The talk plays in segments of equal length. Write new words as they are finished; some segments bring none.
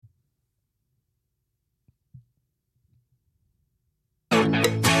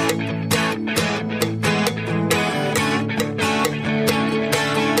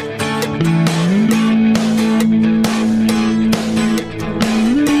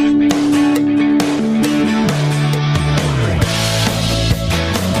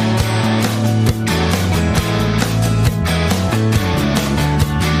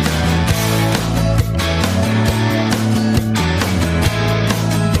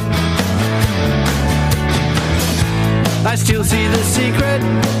I still see the secret,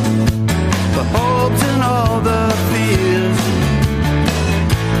 the hopes and all the fears.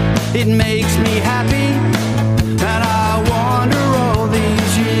 It makes me happy, and I wonder all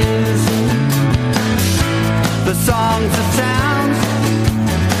these years. The songs, the sounds,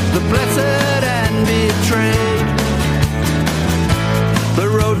 the blessed and betrayed. The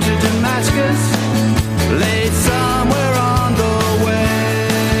road to Damascus lay somewhere on the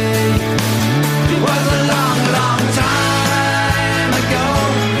way. It was a long, long time ago,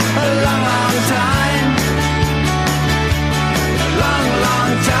 a long, long time. A long,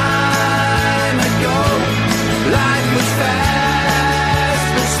 long time ago, life was fast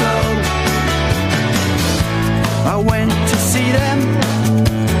but slow. I went to see them,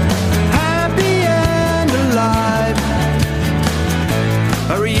 happy and alive.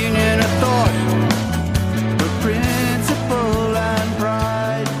 A reunion of thought, of principle and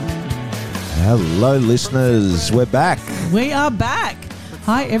pride. Hello, listeners. We're back. We are back.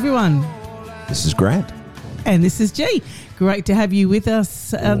 Hi, everyone. This is Grant. And this is G. Great to have you with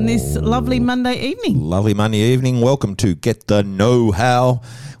us on this lovely Monday evening. Lovely Monday evening. Welcome to Get the Know-How.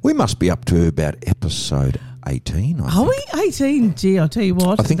 We must be up to about episode 18, I Are think. we 18? Gee, I'll tell you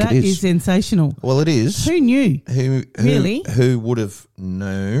what. I think that it is. sensational. Well, it is. Who knew? Really? Who would have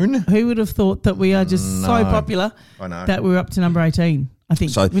known? Who would have thought that we are just so popular I know. that we're up to number 18? I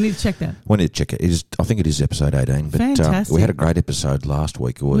think So- we need to check that. We need to check it. I think it is episode 18. But Fantastic. we had a great episode last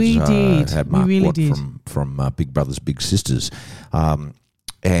week. It was, We did. Had We Mark really Watt did. from Big Brothers Big Sisters. Following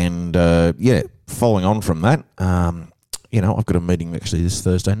on from that, I've got a meeting actually this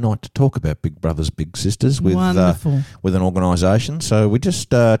Thursday night to talk about Big Brothers Big Sisters with Wonderful. with an organisation. So we're just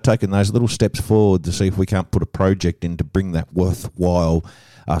taking those little steps forward to see if we can't put a project in to bring that worthwhile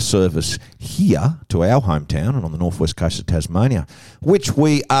service here to our hometown and on the northwest coast of Tasmania, which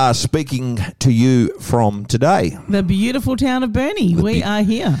we are speaking to you from today. The beautiful town of Burnie. We are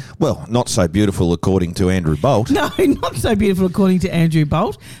here. Well, not so beautiful according to Andrew Bolt. No, not so beautiful according to Andrew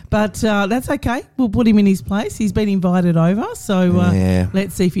Bolt, but that's okay. We'll put him in his place. He's been invited over, so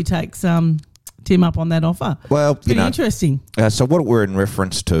let's see if he takes Tim up on that offer. Well, it's pretty interesting. So what we're in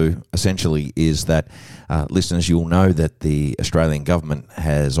reference to essentially is that, listeners, you'll know that the Australian government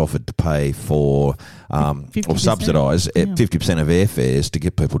has offered to pay for or 50%. subsidise 50% of airfares to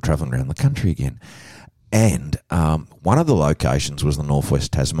get people travelling around the country again. And one of the locations was the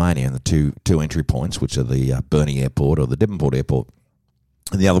northwest Tasmania, and the two entry points, which are the Burnie Airport or the Devonport Airport,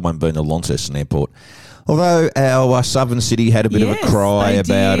 and the other one being the Launceston Airport. Although our southern city had a bit of a cry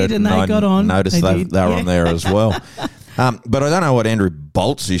about it, and they got on. Noticed they were on there as well. But I don't know what Andrew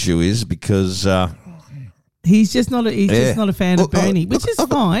Bolt's issue is because he's just not a fan of Burnie, which is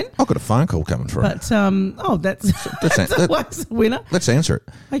fine. I've got a phone call coming through. But that's always a winner. Let's answer it.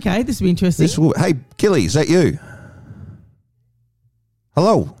 Okay, this will be interesting. Hey, Gilly, is that you?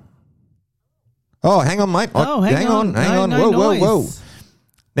 Hello. Oh, hang on, mate. Hang on. No Whoa.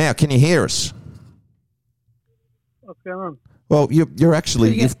 Now, can you hear us? What's going on? Well, you're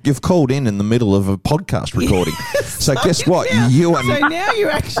actually you've called in the middle of a podcast recording. So guess what? Now, you are now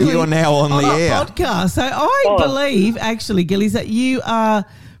you're actually you are now on the air podcast. So I believe actually, Gillies, that you are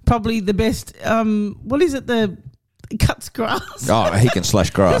probably the best. What is it? The cuts grass. Oh, he can slash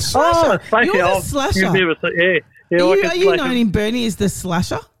grass. You're the slasher. Are you known in Burnie as the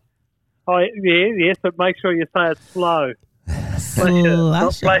slasher? Oh, yes, but make sure you say it slow. Slasher.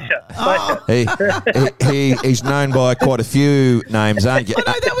 He's known by quite a few names, aren't you? No,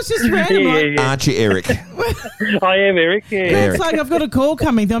 that was just random. Aren't you, Eric? I am Eric. Yeah. It's like I've got a call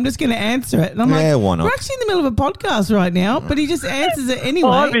coming, so I'm just going to answer it. And I'm why not? We're actually in the middle of a podcast right now, but he just answers it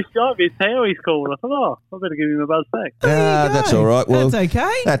anyway. I missed how he's called. I thought, I better give him a buzz back. That's all right. Well, that's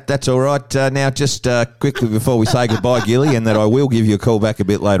okay. That's all right. Now, just quickly before we say goodbye, Gilly, and that I will give you a call back a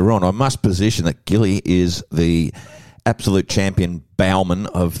bit later on, I must position that Gilly is the absolute champion bowman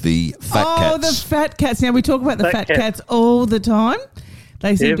of the Fat Cats. Oh, the Fat Cats. Now, we talk about the Fat Cats all the time.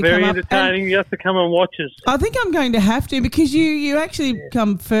 They seem to very come entertaining. You have to come and watch us. I think I'm going to have to because you actually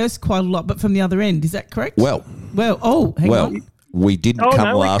come first quite a lot, but from the other end. Is that correct? Well, hang on. We didn't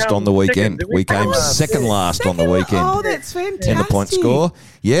come last on the weekend. We came second last on the weekend. Oh, that's fantastic. In the point score.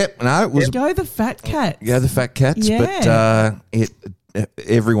 Yep. No, it was... Go the Fat Cats. Go the Fat Cats. Yeah. But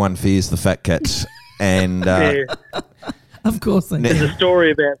everyone fears the Fat Cats. And... Of course they do. There's a story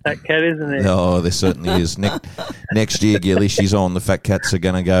about Fat Cat, isn't there? Oh, there certainly is. Next year, Gilly, she's on. The Fat Cats are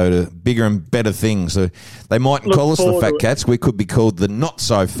going to go to bigger and better things. So they mightn't call us the Fat Cats. We could be called the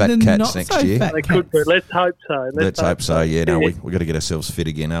Not-So-Fat Cats next year. They could be. Let's hope so. Let's hope so. Yeah, no, we've got to get ourselves fit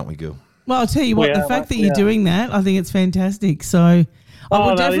again, aren't we, Gil? Well, I'll tell you what, the fact that you're doing that, I think it's fantastic. So I will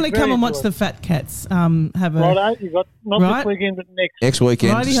that is definitely come very and watch good. the Fat Cats. Have a Righto, you got not Right. this weekend, but next. Next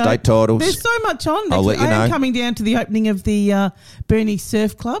weekend, Righty-ho. state titles. There's so much on. I'll let you I am know. coming down to the opening of the Burnie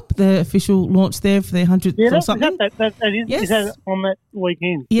Surf Club, the official launch there for their 100th Yeah, or something. that is, Yes. is that on that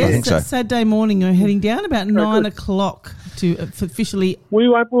weekend? I Yes, think so. that's Saturday morning. We're heading down about Very 9 good. o'clock to officially. We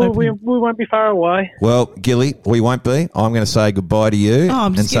won't be far away. Well, Gilly, we won't be. I'm going to say goodbye to you, Oh, I'm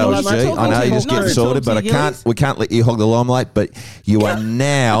and just so getting is ready to G. talk I know to you're you. just getting Nice to sorted, talk but to you, we can't let you hog the limelight. But you are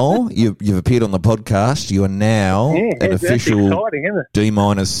now you've appeared on the podcast. You are now Yeah, an that's official exciting, isn't it?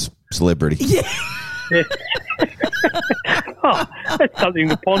 D- celebrity. Yeah. Oh, that's something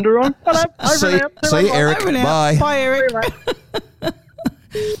to ponder on. See you, Eric. Over and out. Bye. Bye, Eric.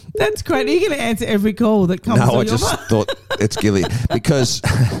 That's great. Are you going to answer every call that comes No, on I your just phone? thought it's Gilly because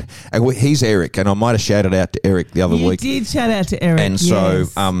he's Eric, and I might have shouted out to Eric the other You week. did shout out to Eric. And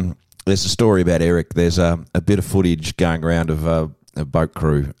yes. so there's a story about Eric. There's a bit of footage going around of a boat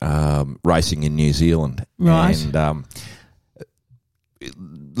crew racing in New Zealand. Right. And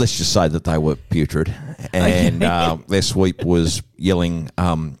let's just say that they were putrid. And their sweep was yelling,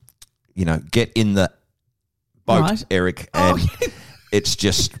 get in the boat, Right. Eric. Oh, And it's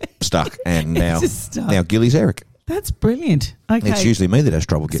just stuck. And now, just stuck. now Gilly's Eric. That's brilliant. Okay. It's usually me that has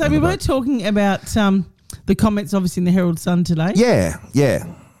trouble getting So in we the were boat. talking about the comments, obviously, in the Herald Sun today. Yeah.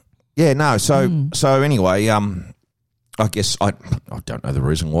 No. So anyway, I guess I don't know the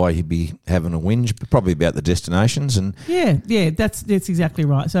reason why he'd be having a whinge, but probably about the destinations and Yeah, that's exactly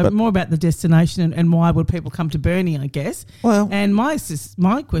right. So But- more about the destination and why would people come to Burnie, I guess. Well- and my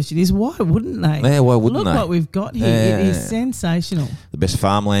question is, why wouldn't they? Yeah, why wouldn't Look they? what we've got here. Yeah. It is sensational. the best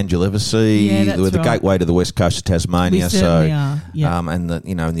farmland you'll ever see. Yeah, that's We're the right. gateway to the west coast of Tasmania. We certainly are, yeah. And the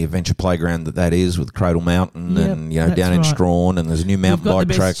and the adventure playground that is with Cradle Mountain Yep, and that's down in right. Strawn, and there's a new We've mountain got bike the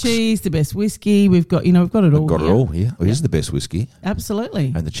best tracks. cheese, the best whiskey. We've got it all. We've got here. it all here. It is the best whiskey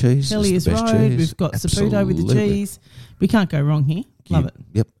Absolutely. and the cheese. Kelly's is the best Road. cheese. We've got Saputo with the Absolutely. cheese. We can't go wrong here. Love it.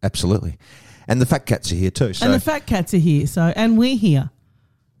 Yep, absolutely. And the fat cats are here too. So And the Fat Cats are here. And we're here.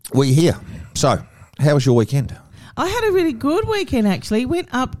 we're here. So how was your weekend? I had a really good weekend, actually. Went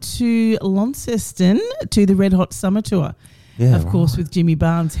up to Launceston to the Red Hot Summer Tour. Yeah, of course, with Jimmy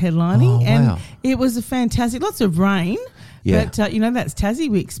Barnes headlining. Oh, and wow. it was a fantastic, lots of rain. Yeah. But, that's Tassie.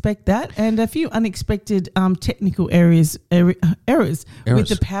 We expect that. And a few unexpected technical errors with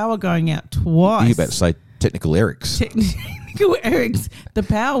the power going out twice. You about to say technical Erics. Technical errors. The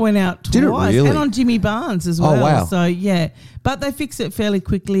power went out twice. Did it really? And on Jimmy Barnes as Oh, well. wow. So, yeah. But they fixed it fairly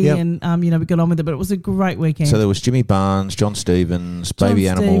quickly Yep. and, we got on with it. But it was a great weekend. So there was Jimmy Barnes, John Stevens, John Baby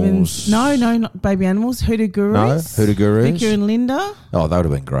Animals. Stevens. No, not Baby Animals. Hoodoo Gurus. No, Hoodoo Gurus. Vicar and Linda. Oh, that would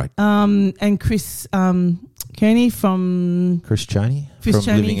have been great. And Chris Kearney from Chris Cheney Chris from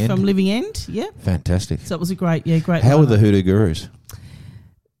Cheney Living End. from Living End. Yeah. Fantastic. So it was a great. How were the lineup. Hoodoo Gurus?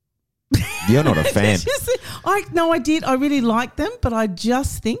 You're not a fan. I did. I really liked them, but I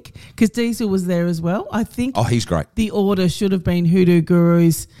just think because Diesel was there as well. I think Oh, he's great. the order should have been Hoodoo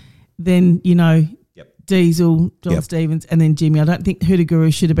Gurus, then Diesel, John Yep. Stevens, and then Jimmy. I don't think Hoodoo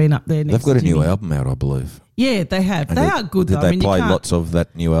Gurus should have been up there. Next They've got to a new Jimmy. album out, I believe. Yeah, they have. And They are good Did though. they I mean, play you can't, lots of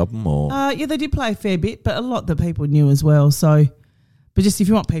that new album? Or Yeah, they did play a fair bit, but a lot that people knew as well. So, but just if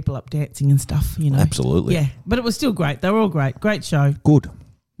you want people up dancing and stuff, Absolutely. Yeah, but it was still great. They were all great. Great show. Good.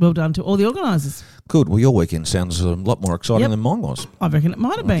 Well done to all the organisers. Good. Well, your weekend sounds a lot more exciting Yep. than mine was. I reckon it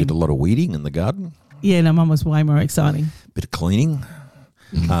might have I did a been. lot of weeding in the garden, Yeah, no, mine was way more exciting. bit of cleaning.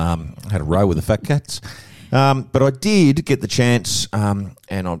 Had a row with the fat cats. But I did get the chance, and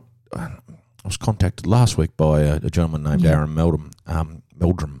I was contacted last week by a gentleman named Yeah. Aaron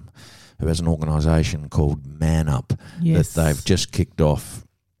Meldrum, who has an organisation called Man Up Yes. that they've just kicked off.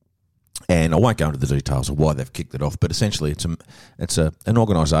 And I won't go into the details of why they've kicked it off, but essentially it's an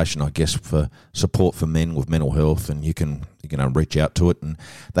organisation, I guess, for support for men with mental health, and you can reach out to it. And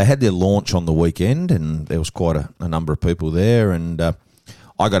they had their launch on the weekend, and there was quite a number of people there, and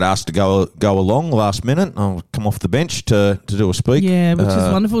I got asked to go along last minute. I'll come off the bench to do a speak. Yeah, which is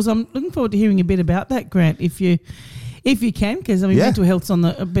wonderful. So I'm looking forward to hearing a bit about that, Grant, if you can, because Yeah. mental health's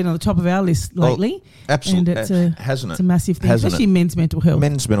been on the top of our list lately. Well, absolutely. And Hasn't it? it's a massive thing, Hasn't especially it? men's mental health.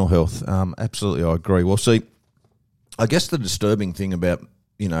 Men's mental health. Absolutely, I agree. Well, see, I guess the disturbing thing about,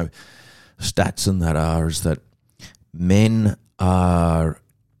 stats and that is that men are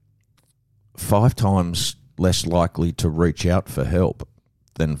 5 times less likely to reach out for help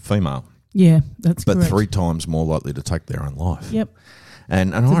than female, Yeah, that's but correct. 3 times more likely to take their own life. Yep.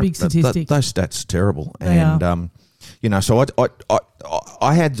 And It's a big statistic. Those stats are terrible. They and are. So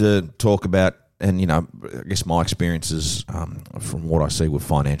I had to talk about, and I guess my experiences from what I see with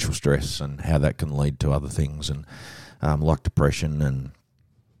financial stress and how that can lead to other things, and like depression and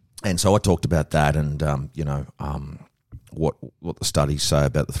And so I talked about that and, what the studies say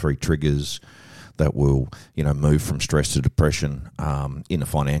about the 3 triggers that will, move from stress to depression in a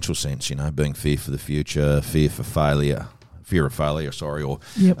financial sense, being fear for the future, fear of failure, or,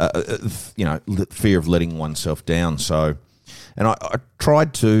 fear of letting oneself down. So, and I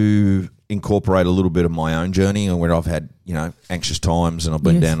tried to incorporate a little bit of my own journey and where I've had, anxious times and I've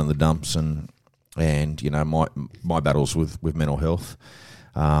been down in the dumps and my battles with mental health.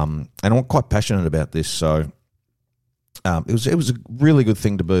 And I'm quite passionate about this. So it was a really good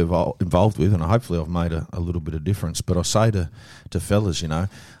thing to be involved with, and hopefully I've made a little bit of difference. But I say to fellas,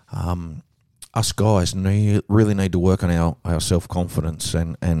 us guys really need to work on our self-confidence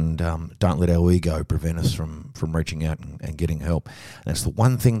and don't let our ego prevent us from reaching out and getting help. And that's the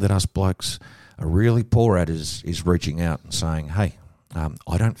one thing that us blokes are really poor at is reaching out and saying, hey,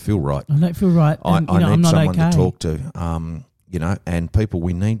 I don't feel right. I don't feel right. And, I need I'm not someone okay to talk to. And people,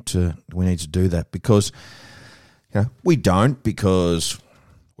 we need to do that because we don't because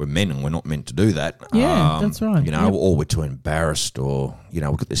we're men and we're not meant to do that. Yeah, that's right. Or we're too embarrassed, or we've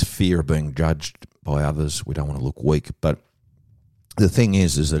got this fear of being judged by others. We don't want to look weak. But the thing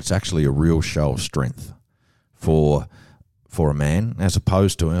is that it's actually a real show of strength for a man, as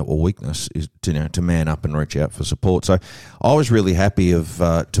opposed to a weakness, is to man up and reach out for support. So I was really happy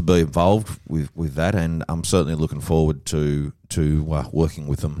to be involved with that, and I'm certainly looking forward to working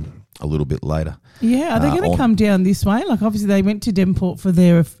with them a little bit later. Yeah, are they going to come down this way? Like, obviously, they went to Devonport for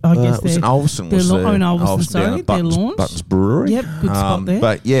their, I guess, it was in Ulverstone. Their launch. Buttons Brewery. Yep, good spot there.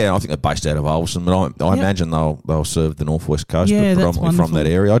 But yeah, I think they're based out of Ulverstone, but I imagine they'll serve the Northwest Coast, but predominantly from that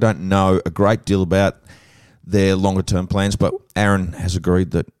area. I don't know a great deal about their longer term plans, but Aaron has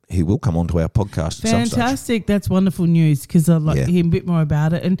agreed that he will come onto our podcast at some stage. Fantastic. That's wonderful news because I'd like to hear a bit more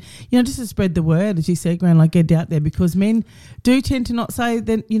about it. And, just to spread the word, as you said, Graham, get out there, because men do tend to not say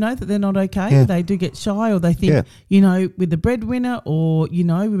that, that they're not okay. Yeah. They do get shy, or they think, with the breadwinner, or,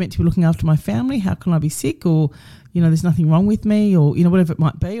 we're meant to be looking after my family. How can I be sick? Or, there's nothing wrong with me, or, whatever it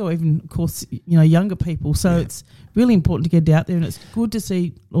might be, or even, of course, younger people. So it's really important to get out there, and it's good to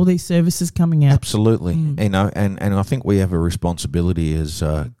see all these services coming out. Absolutely. And I think we have a responsibility as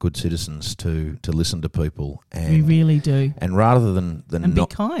good citizens to listen to people. And we really do. And rather than and be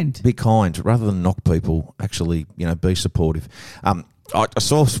kind. Be kind. Rather than knock people, actually, be supportive. I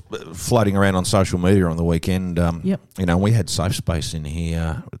saw floating around on social media on the weekend. We had Safe Space in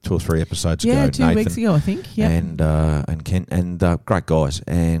here 2 or 3 episodes ago. Yeah, 2 weeks ago, I think. Yep. And Kent, and great guys,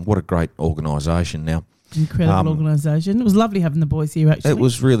 and what a great organisation. Now, incredible organisation. It was lovely having the boys here. Actually, it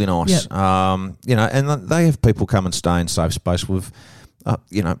was really nice. Yep. And they have people come and stay in Safe Space with,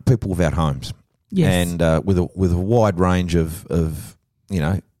 people without homes. Yes. And with a wide range of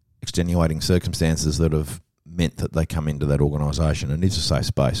extenuating circumstances that have meant that they come into that organisation, and it's a safe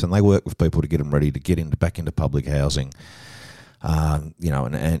space, and they work with people to get them ready to get back into public housing, and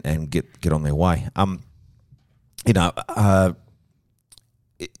get on their way.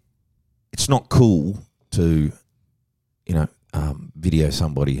 It's not cool to, video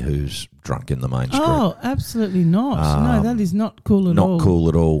somebody who's drunk in the main street. Oh, absolutely not. No, that is not cool at all. Not cool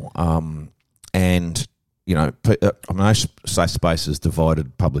at all. And most safe spaces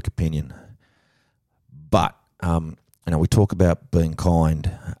divided public opinion, but we talk about being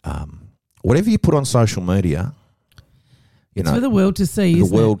kind. Whatever you put on social media, it's for the world to see. The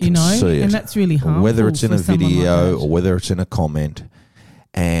world can see it, and that's really harmful. Whether it's in a video or whether it's in a comment,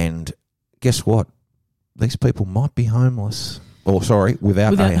 and guess what? These people might be homeless,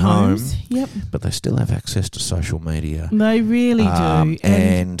 without a home. Yep. But they still have access to social media. They really do.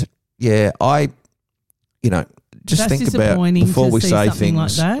 Just think about before we say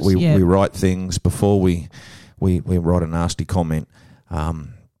things, like we write things before we write a nasty comment.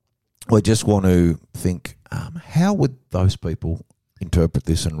 We just want to think, how would those people interpret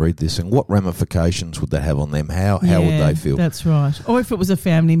this and read this, and what ramifications would that have on them? How would they feel? That's right. Or if it was a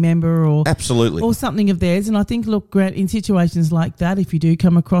family member, or absolutely, or something of theirs. And I think, look, Grant, in situations like that, if you do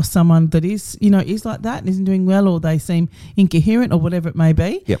come across someone that is like that and isn't doing well, or they seem incoherent, or whatever it may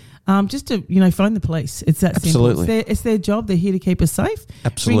be, just to phone the police. It's that absolutely simple. It's their job. They're here to keep us safe.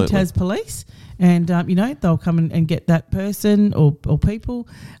 Absolutely. Ring Tas Police. And, they'll come and get that person or people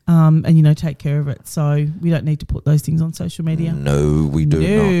and, take care of it. So we don't need to put those things on social media. No, we do not.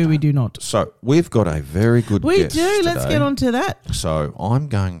 No, we do not. So we've got a very good guest today. Let's get on to that. So I'm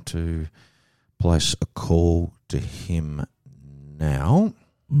going to place a call to him now.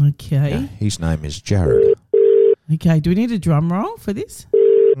 Okay. His name is Jared. Okay. Do we need a drum roll for this?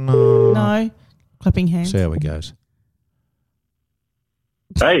 No. No. Clapping hands. See how it goes.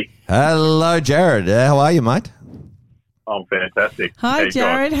 Hey. Hello, Jared. How are you, mate? I'm fantastic. Hi,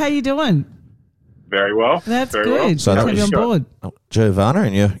 Jared. How you doing? Very well. That's Very good. Well. So that was on board. Giovanna,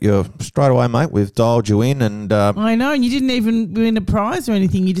 and you're straight away, mate. We've dialed you in, and I know, and you didn't even win a prize or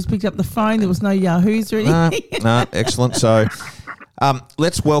anything. You just picked up the phone. There was no Yahoos or anything. No, excellent. So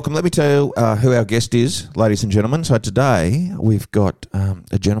let's welcome. Let me tell you who our guest is, ladies and gentlemen. So today we've got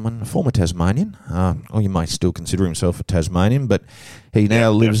a gentleman, a former Tasmanian. Or you may still consider himself a Tasmanian, but he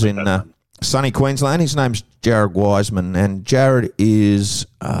now lives in sunny Queensland. His name's Jared Wiseman, and Jared is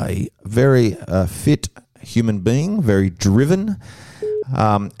a very fit human being, very driven,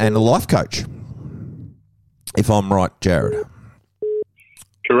 and a life coach, if I'm right, Jared.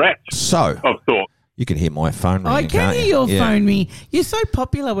 Correct. So, of thought. You can hear my phone ringing, I can hear your phone ringing. You're so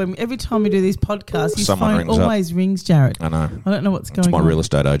popular when every time we do these podcasts, your Someone phone rings always rings, Jared. I know. I don't know what's going on. It's my real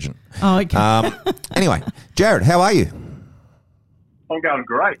estate agent. Oh, okay. Anyway, Jared, how are you? I'm going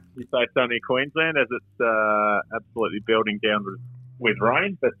great. You say sunny Queensland as it's absolutely building down with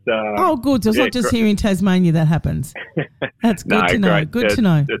rain. But oh, good. So it's not just here in Tasmania that happens. That's good to know. Great. Good to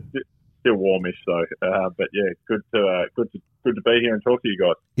know. It's still warmish though. But yeah, good to be here and talk to you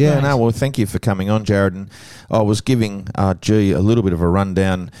guys. Yeah, Right. no, well, thank you for coming on, Jared. And I was giving G a little bit of a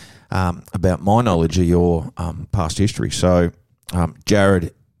rundown about my knowledge of your past history. So,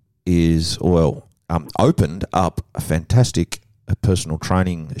 Jared is opened up a fantastic personal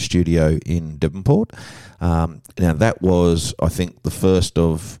training studio in Devonport. Now, that was, I think, the first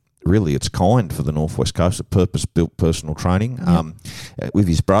of really its kind for the Northwest Coast, a purpose-built personal training with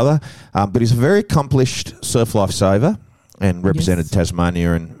his brother. But he's a very accomplished surf lifesaver and represented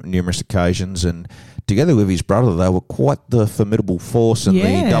Tasmania on numerous occasions. And together with his brother, they were quite the formidable force in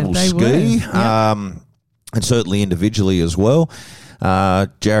the double ski, and certainly individually as well.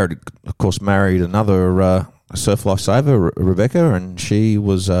 Jared, of course, married another surf lifesaver, Rebecca, and she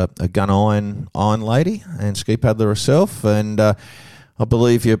was a gun iron lady and ski paddler herself. And I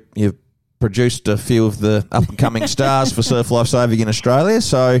believe you've produced a few of the up-and-coming stars for surf lifesaving in Australia.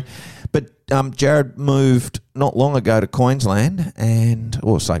 So, but Jared moved not long ago to Queensland, and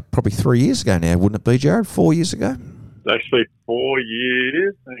say probably 3 years ago now, wouldn't it be, Jared? 4 years ago? It's actually 4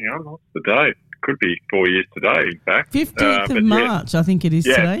 years. Hang on, what's the date? Could be 4 years today, in fact. 15th of March, I think it is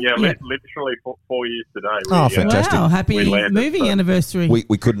today. Yeah, literally 4 years today. Oh, fantastic. Wow, happy moving anniversary.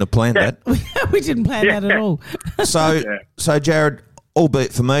 We couldn't have planned that. We didn't plan that at all. So Jared,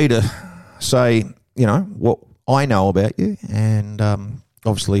 albeit for me to say, what I know about you, and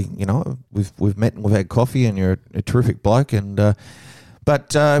obviously, we've met and we've had coffee, and you're a terrific bloke, and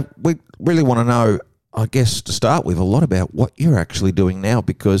but we really want to know, I guess, to start with, a lot about what you're actually doing now,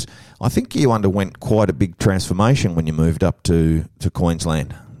 because I think you underwent quite a big transformation when you moved up to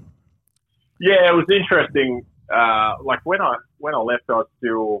Queensland. Yeah, it was interesting. Like when I left, I was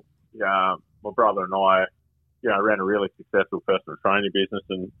still, my brother and I, ran a really successful personal training business,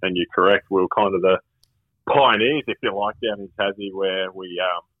 and you're correct, we were kind of the pioneers, if you like, down in Tassie, where we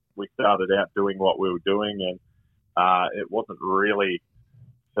started out doing what we were doing, and it wasn't really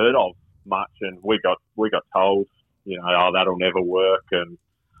heard of much, and we got told, that'll never work, and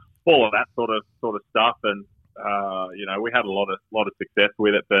all of that sort of stuff, and we had a lot of success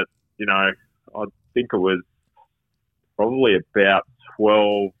with it, but I think it was probably about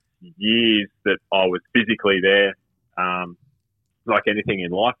 12 years that I was physically there. Like anything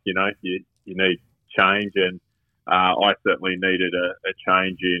in life, you need change, and I certainly needed a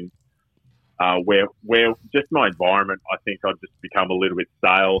change in where just my environment. I think I'd just become a little bit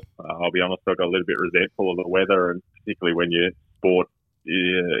stale. I'll be honest, I got a little bit resentful of the weather, and particularly when your sport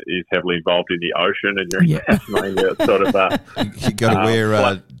is heavily involved in the ocean, and you're in Tasmania, sort of. You got to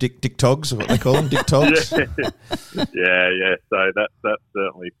wear dick togs, what they call them, dick togs. Yeah. So that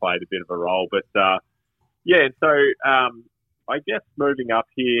certainly played a bit of a role, but so I guess moving up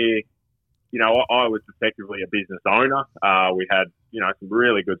here, I was effectively a business owner. We had, some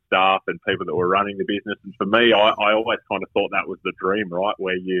really good staff and people that were running the business. And for me, I always kind of thought that was the dream, right?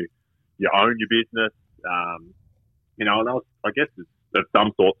 Where you own your business. And I guess of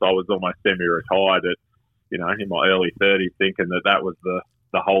some sorts, I was almost semi-retired at, in my early 30s, thinking that was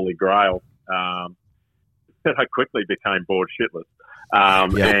the holy grail. But I quickly became bored shitless.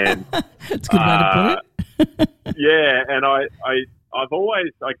 And that's a good way to put it. And I've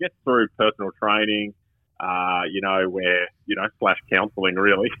always, I guess, through personal training, where, /counselling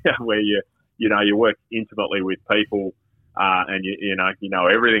really, where you work intimately with people, and you know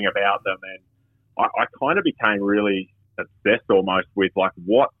everything about them. And I kind of became really obsessed almost with like,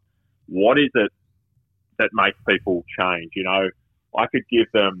 what is it that makes people change? I could give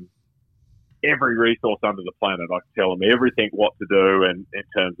them every resource under the planet. I can tell them everything what to do, and in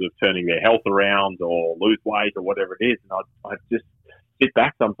terms of turning their health around or lose weight or whatever it is. And I just sit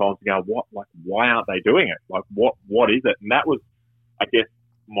back sometimes and go, why aren't they doing it? Like, what is it? And that was, I guess,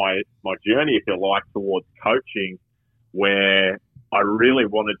 my journey, if you like, towards coaching, where I really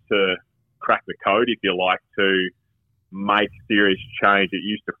wanted to crack the code, if you like, to make serious change. It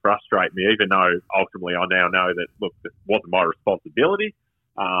used to frustrate me, even though ultimately I now know that, look, this wasn't my responsibility,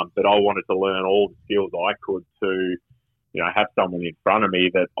 but I wanted to learn all the skills I could to, have someone in front of me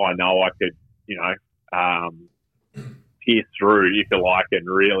that I know I could, pierce through, if you like, and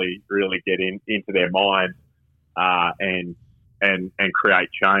really, really get into their mind and create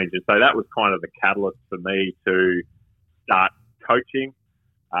change. And so that was kind of the catalyst for me to start coaching.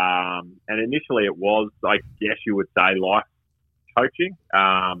 And initially it was, I guess you would say, life coaching.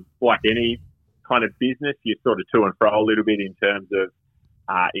 Like any kind of business, you're sort of to and fro a little bit in terms of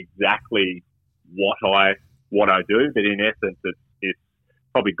exactly what I do. But in essence, it's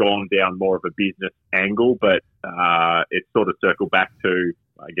probably gone down more of a business angle, but it's sort of circled back to,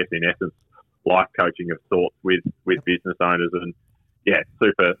 I guess, in essence, life coaching of sorts with business owners. And yeah,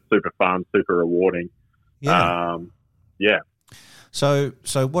 super, super fun, super rewarding. Yeah. Yeah. So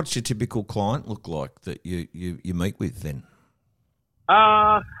what's your typical client look like that you meet with then?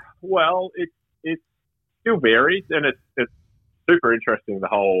 Well, it still varies, and it's super interesting, the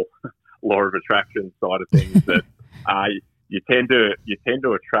whole law of attraction side of things. That you tend to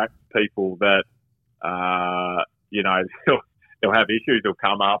attract people that they'll have issues, they'll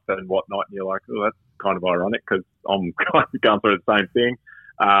come up and whatnot, and you're like, oh, that's kind of ironic because I'm kind of going through the same thing.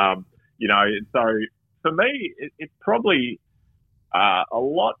 So for me, it's probably a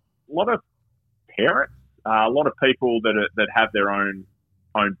lot of parents, a lot of people that have their own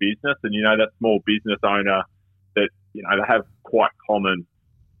business, and that small business owner that they have quite common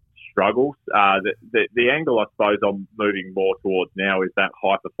struggles. The angle I suppose I'm moving more towards now is that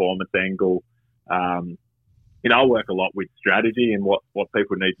high performance angle. I work a lot with strategy and what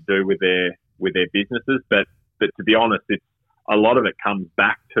people need to do with their businesses, but to be honest, it's a lot of it comes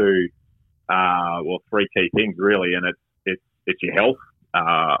back to three key things really, and it's your health.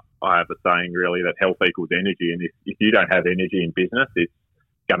 I have a saying really that health equals energy, and if you don't have energy in business, it's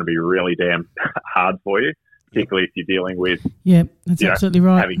going to be really damn hard for you, particularly if you're dealing with that's absolutely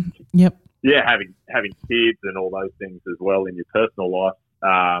right. Having kids and all those things as well in your personal life.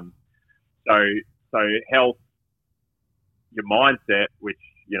 So health, your mindset, which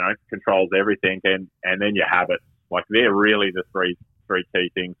controls everything, and then your habits. Like they're really the three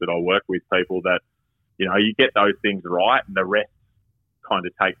key things that I work with people that you get those things right, and the rest kind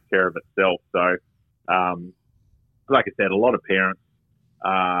of takes care of itself. So, like I said, a lot of parents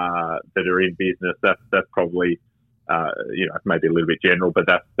that are in business, that's probably maybe a little bit general, but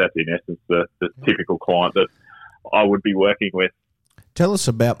that's in essence the typical client that I would be working with. Tell us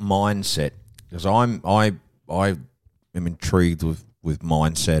about mindset, because I am intrigued with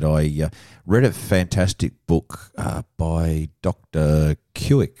mindset. I read a fantastic book by Dr.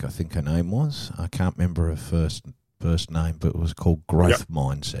 Kewick, I think her name was. I can't remember her first name, but it was called Growth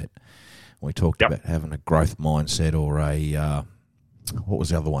Mindset. We talked about having a growth mindset or a what was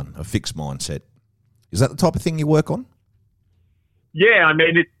the other one? A fixed mindset. Is that the type of thing you work on? Yeah, I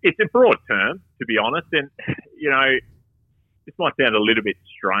mean it's a broad term, to be honest, and this might sound a little bit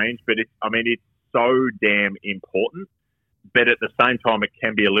strange, but it's so damn important. But at the same time, it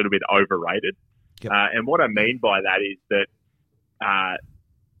can be a little bit overrated. Yep. And what I mean by that is that,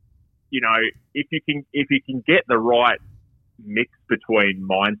 if you can get the right mix between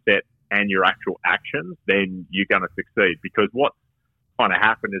mindset and your actual actions, then you're going to succeed. Because what's kind of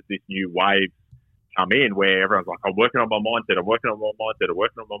happened is this new wave come in where everyone's like, I'm working on my mindset, I'm working on my mindset, I'm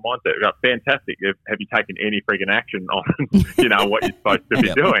working on my mindset. Like, fantastic. Have you taken any friggin' action on, what you're supposed to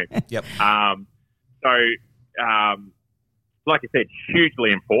be doing? Yep. Like I said,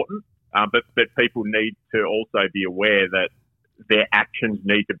 hugely important, but people need to also be aware that their actions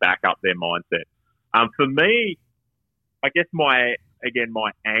need to back up their mindset. For me, I guess my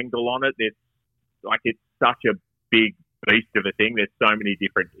angle on it, it's such a big beast of a thing. There's so many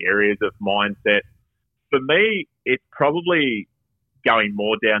different areas of mindset. For me, it's probably going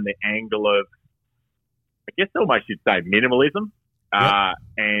more down the angle of, I guess almost you'd say minimalism. Yep.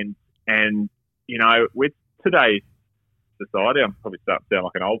 And with today's society, I'm probably starting to sound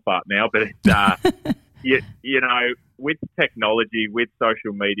like an old fart now, but it's, with technology, with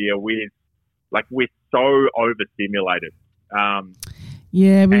social media, we're so overstimulated.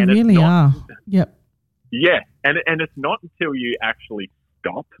 We really are. Yep. Yeah, and it's not until you actually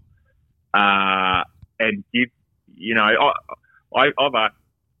stop and give, I've asked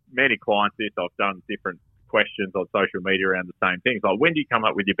many clients this. I've done different questions on social media around the same things. Like, when do you come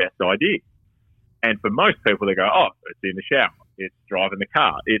up with your best idea? And for most people, they go, oh, it's in the shower. It's driving the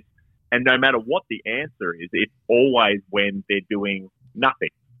car. And no matter what the answer is, it's always when they're doing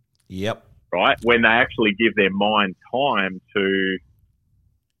nothing. Yep. Right? When they actually give their mind time to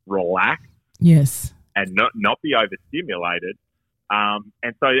relax. Yes. And not be overstimulated.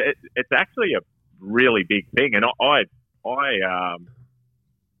 And so it's actually a really big thing. And I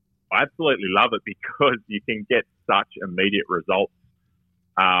absolutely love it because you can get such immediate results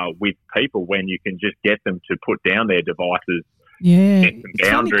with people when you can just get them to put down their devices. Yeah, set some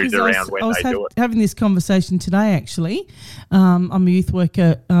boundaries around when they do it. Having this conversation today, actually. I'm a youth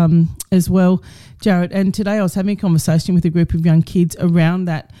worker as well, Jared, and today I was having a conversation with a group of young kids around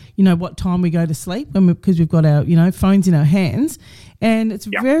that, what time we go to sleep because we've got our, phones in our hands. And it's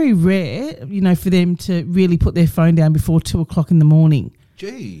very rare, for them to really put their phone down before 2:00 in the morning.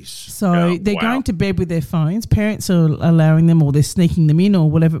 Jeez. So they're going to bed with their phones. Parents are allowing them, or they're sneaking them in,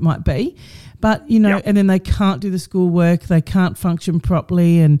 or whatever it might be. But, and then they can't do the schoolwork, they can't function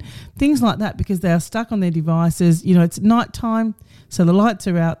properly and things like that because they are stuck on their devices. It's nighttime, so the lights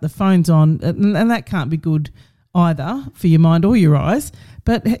are out, the phone's on, and that can't be good either for your mind or your eyes.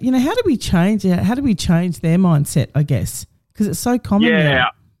 But, how do we change it? How do we change their mindset, I guess? Because it's so common now. Yeah.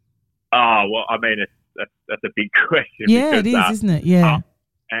 Oh, well, I mean, that's a big question. Yeah, because, it is, isn't it? Yeah.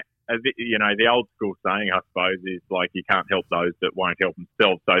 The old school saying, I suppose, is like you can't help those that won't help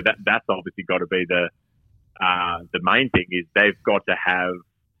themselves. So that's obviously got to be the main thing. Is they've got to have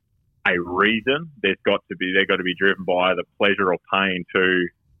a reason. They've got to be driven by the pleasure or pain to,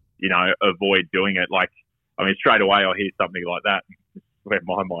 avoid doing it. Like, I mean, straight away I hear something like that. Where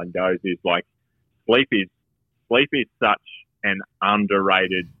my mind goes is like sleep is such an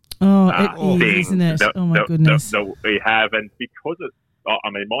underrated it is, isn't it? Oh my goodness, that we have, and because it's.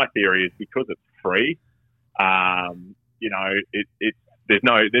 I mean, my theory is because it's free. There's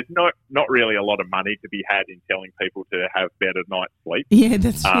not really a lot of money to be had in telling people to have better night's sleep. Yeah,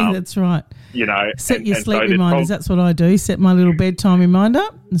 that's right. Set your sleep reminders. That's what I do. Set my little bedtime reminder.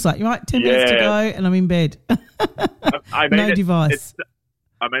 It's like, right, 10 minutes to go, and I'm in bed. No device.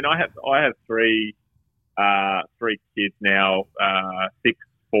 I have three kids now, 6,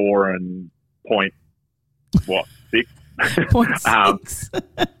 4, and 6. 0.6.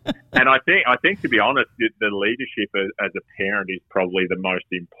 And I think to be honest, the leadership as a parent is probably the most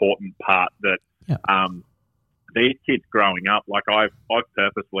important part. That these kids growing up, like I've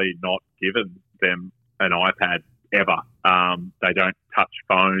purposely not given them an iPad ever. They don't touch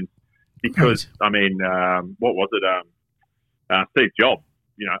phones because I mean, what was it? Steve Jobs,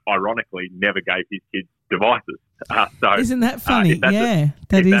 ironically, never gave his kids devices. So isn't that funny? That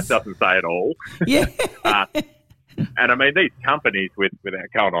doesn't say it all. Yeah. And I mean, these companies,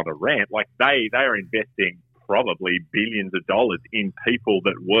 without going on a rant, like they are investing probably billions of dollars in people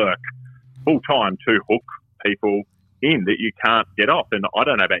that work full time to hook people in that you can't get off. And I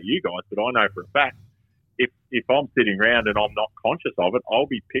don't know about you guys, but I know for a fact, if I'm sitting around and I'm not conscious of it, I'll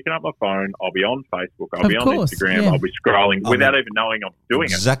be picking up my phone, I'll be on Facebook, I'll be on Instagram, I'll be scrolling without even knowing I'm doing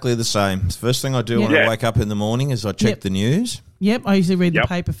exactly the same. First thing I do when I wake up in the morning is I check the news. Yep, I usually read the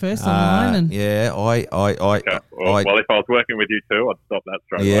paper first online. Well, if I was working with you too, I'd stop that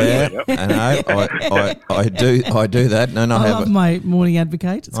straight away. Yeah, I do that. And I love my morning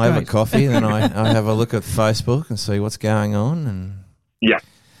Advocate. It's have a coffee, then I have a look at Facebook and see what's going on. And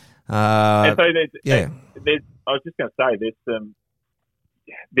and so I was just going to say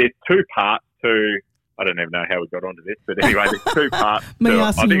there's two parts to. I don't even know how we got onto this, but anyway, there's two parts.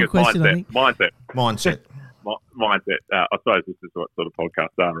 I think it's mindset. Mindset. I suppose this is what sort of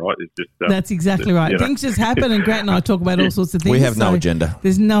podcasts are, right? It's just that's exactly right. Things just happen, and Grant and I talk about all sorts of things. We have no agenda.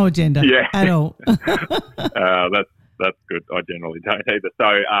 There's no agenda at all. That's good. I generally don't either.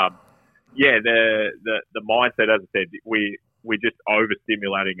 So, the mindset, as I said, we're just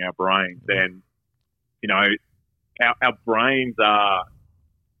overstimulating our brains, and our brains are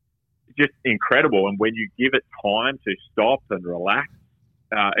just incredible. And when you give it time to stop and relax,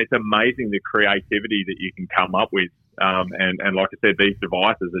 it's amazing the creativity that you can come up with. And like I said, these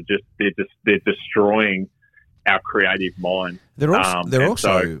devices are they're destroying our creative mind. They're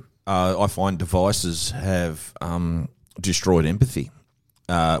also I find devices have destroyed empathy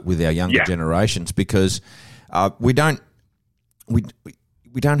with our younger generations because we don't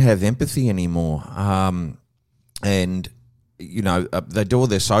have empathy anymore. And they do all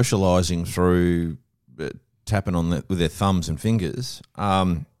their socialising through tapping on with their thumbs and fingers.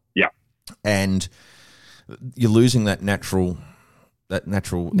 And you're losing that natural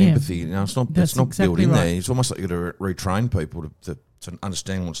empathy. It's not exactly built in right. there. It's almost like you got to retrain people to to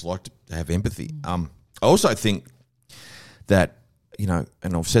understand what it's like to have empathy. I also think that, you know,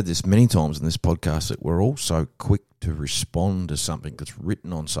 and I've said this many times in this podcast, that we're all so quick to respond to something that's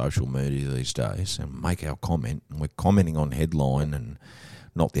written on social media these days and make our comment, and we're commenting on headline and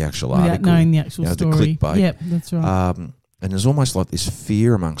not the actual Without article. knowing the actual story. The clickbait. Yep, that's right. And there's almost like this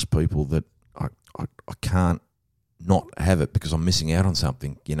fear amongst people that I can't not have it because I'm missing out on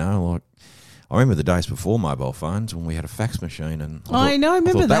something, you know, like I remember the days before mobile phones when we had a fax machine, and I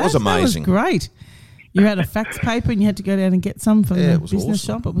remember that. That was amazing. That was great. You had a fax paper and you had to go down and get some from the business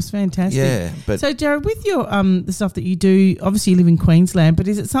shop. It was fantastic. Yeah, but so Jared, with your the stuff that you do, obviously you live in Queensland, but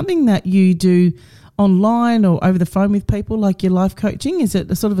is it something that you do online or over the phone with people, like your life coaching? Is it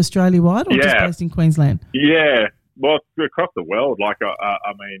a sort of Australia-wide or just based in Queensland? Yeah, well, it's across the world. Like,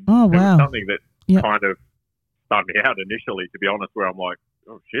 I mean, oh, wow. It was something that kind of started me out initially, to be honest, where I'm like,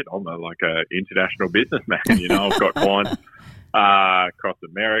 oh shit, I'm like a international businessman. You know, I've got clients across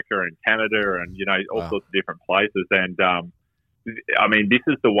America and Canada and, you know, all sorts of different places. And, I mean, this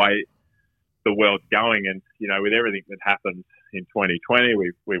is the way the world's going. And, you know, with everything that happened in 2020,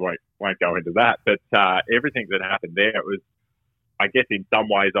 we won't go into that. But everything that happened there, it was, I guess in some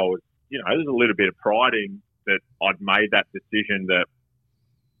ways I was, you know, there's a little bit of pride in that I'd made that decision that,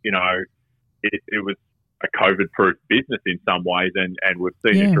 you know, it was a COVID-proof business in some ways. And we've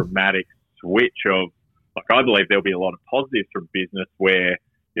seen a dramatic switch of, like, I believe there'll be a lot of positives from business where,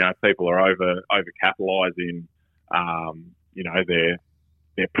 you know, people are over-capitalising, you know,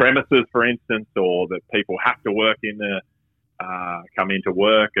 their premises, for instance, or that people have to work in come into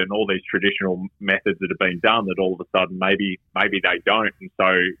work, and all these traditional methods that have been done that all of a sudden maybe they don't. And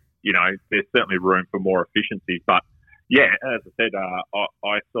so, you know, there's certainly room for more efficiencies. But yeah, as I said,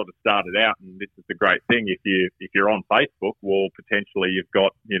 I sort of started out, and this is the great thing. If you're on Facebook, well, potentially you've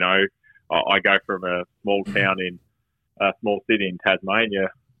got, you know, I go from a small town in a small city in Tasmania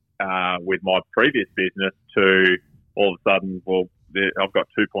with my previous business to all of a sudden, well, I've got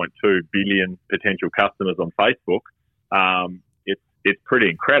 2.2 billion potential customers on Facebook. It's pretty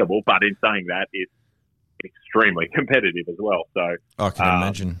incredible, but in saying that, it's extremely competitive as well. So I can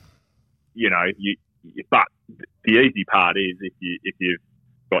imagine. You know, but the easy part is if you've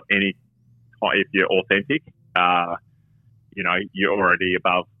got if you're authentic, you know, you're already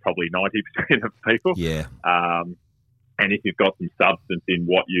above probably 90% of people. Yeah. And if you've got some substance in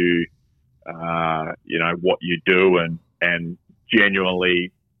what you know, what you do and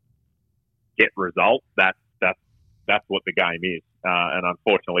genuinely get results, that's what the game is. And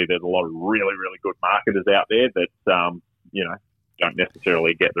unfortunately, there's a lot of really, really good marketers out there that, you know, don't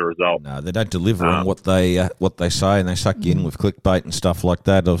necessarily get the result. No, they don't deliver on what they say, and they suck you in with clickbait and stuff like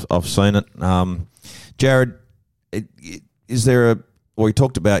that. I've seen it. Jared, is there or you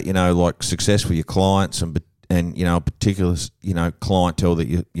talked about, you know, like success with your clients and you know, a particular, you know, clientele that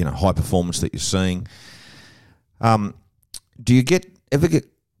you know, high performance that you're seeing. Do you ever get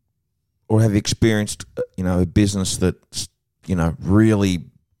or have you experienced, you know, a business that's, you know, really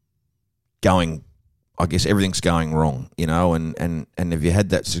going, I guess everything's going wrong, you know, and have you had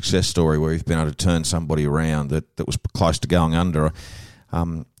that success story where you've been able to turn somebody around that was close to going under?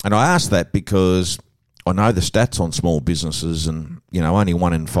 And I ask that because I know the stats on small businesses, and, you know, only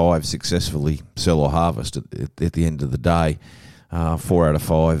 1 in 5 successfully sell or harvest at the end of the day. 4 out of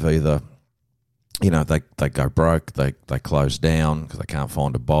 5 either, you know, they go broke, they close down because they can't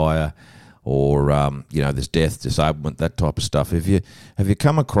find a buyer, or you know, there's death, disablement, that type of stuff. Have you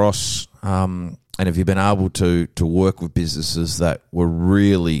come across and have you been able to work with businesses that were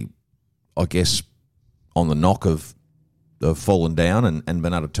really, I guess, on the knock of fallen down and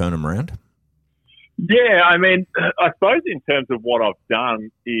been able to turn them around? Yeah, I mean, I suppose in terms of what I've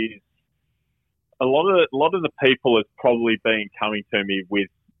done is a lot of the people has probably been coming to me with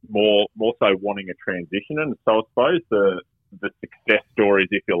more so wanting a transition, and so I suppose the success stories,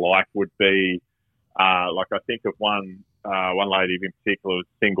 if you like, would be like I think of one lady in particular, was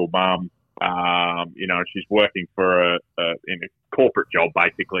a single mum. You know, she's working for in a corporate job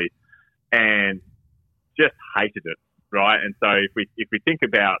basically, and just hated it, right? And so if we think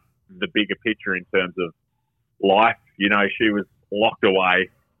about the bigger picture in terms of life, you know, she was locked away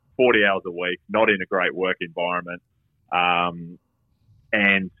 40 hours a week, not in a great work environment,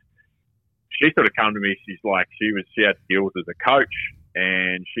 and she sort of come to me. She's like, she had skills as a coach,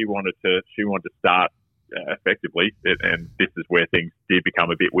 and she wanted to start effectively. And this is where things did become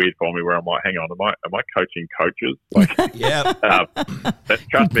a bit weird for me, where I'm like, hang on, am I coaching coaches? Like, yeah,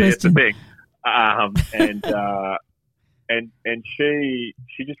 trust me, it's a thing. And she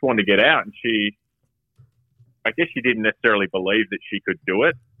just wanted to get out, and she I guess she didn't necessarily believe that she could do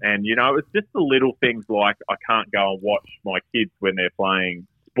it. And, you know, it was just the little things like I can't go and watch my kids when they're playing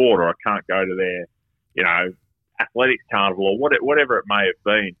sport, or I can't go to their, you know, athletics carnival or whatever it may have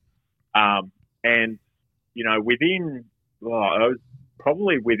been. And, you know, it was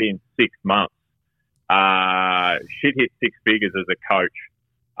probably within 6 months, she'd hit six figures as a coach.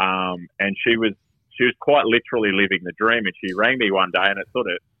 And she was quite literally living the dream. And she rang me one day, and it sort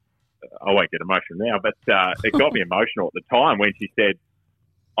of, I won't get emotional now, but it got me emotional at the time when she said,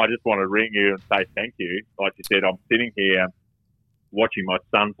 I just want to ring you and say thank you. Like she said, I'm sitting here watching my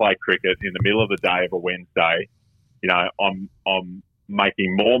son play cricket in the middle of the day of a Wednesday. You know, I'm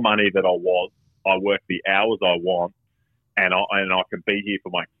making more money than I was. I work the hours I want, and I can be here for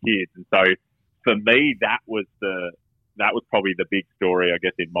my kids. And so for me, that was probably the big story, I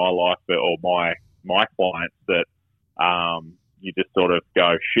guess, in my life or my clients, that you just sort of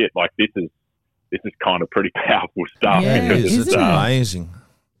go, shit, like this is kind of pretty powerful stuff. Yeah, because it's amazing.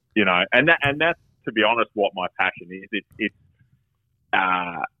 You know, and that's, to be honest, what my passion is. It's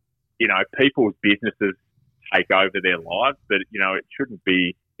you know, people's businesses take over their lives, but, you know, it shouldn't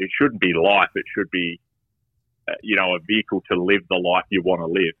be life. It should be, you know, a vehicle to live the life you want to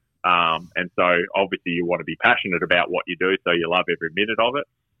live. And so obviously you want to be passionate about what you do, so you love every minute of it.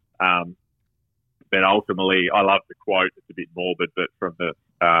 But ultimately, I love the quote. It's a bit morbid, but from the,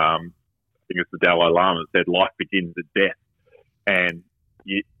 I think it's the Dalai Lama that said, "Life begins at death." And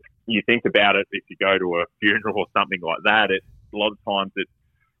you think about it, if you go to a funeral or something like that, a lot of times it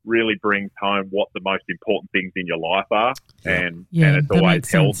really brings home what the most important things in your life are. And it's always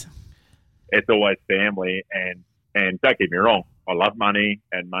health. It's always family. And don't get me wrong, I love money,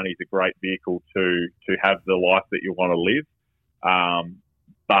 and money's a great vehicle to have the life that you want to live.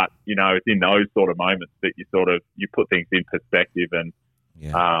 But, you know, it's in those sort of moments that you put things in perspective. And,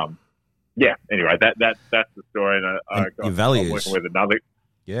 anyway, that's the story. And your values. I'm working with another.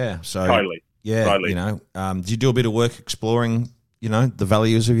 Yeah. So totally. Yeah. Totally. You know, do you do a bit of work exploring, you know, the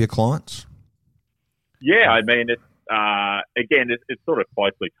values of your clients? Yeah. I mean, it's, again, it's sort of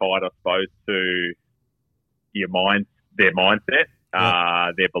closely tied, I suppose, to their mindset,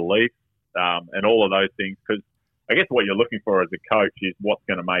 their beliefs, and all of those things. Because I guess what you're looking for as a coach is what's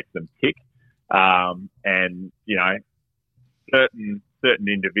going to make them tick. And, you know, certain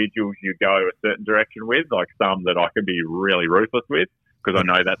individuals you go a certain direction with, like some that I can be really ruthless with because I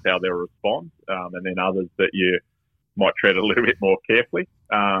know that's how they'll respond. And then others that you might tread a little bit more carefully.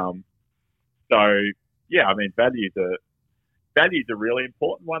 So, yeah, I mean, values are really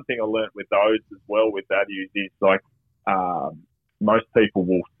important. One thing I learned with those as well with values is like most people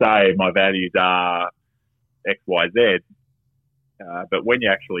will say my values are X, Y, Z, but when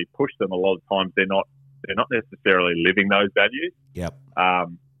you actually push them, a lot of times they're not necessarily living those values. Yep.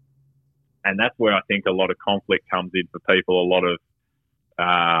 And that's where I think a lot of conflict comes in for people. A lot of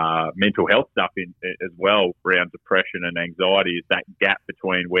mental health stuff as well around depression and anxiety is that gap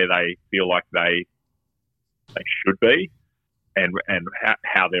between where they feel like they should be and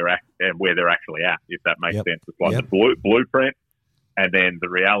how they're and where they're actually at, if that makes sense. It's like the blueprint. And then the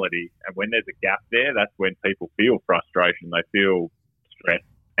reality, and when there's a gap there, that's when people feel frustration. They feel stressed,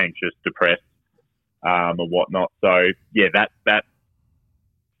 anxious, depressed, and whatnot. So, yeah, that side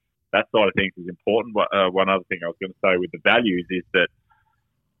of things is important. One other thing I was going to say with the values is that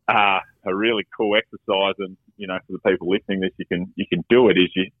a really cool exercise, and, you know, for the people listening to this, you can do it,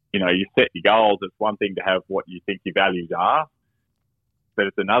 is you set your goals. It's one thing to have what you think your values are, but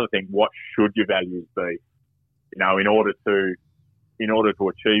it's another thing, what should your values be? You know, in order to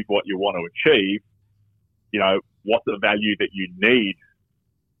achieve what you want to achieve, you know, what's the value that you need?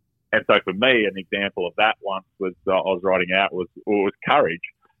 And so for me, an example of that once was I was writing out was courage.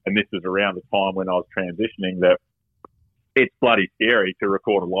 And this was around the time when I was transitioning, that it's bloody scary to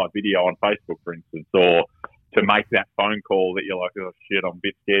record a live video on Facebook, for instance, or to make that phone call that you're like, oh shit, I'm a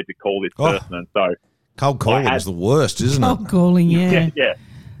bit scared to call this person. And so cold calling is the worst, isn't it? Cold calling, yeah. Yeah.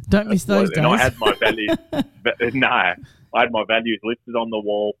 Don't miss those days. And I had my values, I had my values listed on the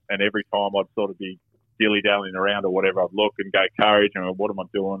wall, and every time I'd sort of be dilly-dallying around or whatever, I'd look and go, courage, and what am I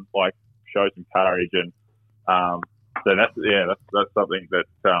doing? Like, show some courage. And so that's something that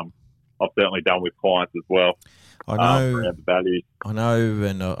I've certainly done with clients as well. I know, around the values. I know,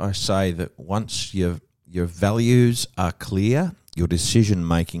 and I say that once your values are clear, your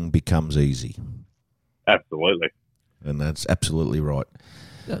decision-making becomes easy. Absolutely. And that's absolutely right.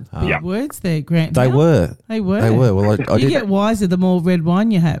 Big words there, Grant. They now. were. They were. Well, I you did. get wiser the more red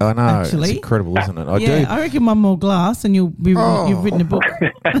wine you have. I know. Actually. It's incredible, isn't it? I do. I reckon one more glass and you've written a book.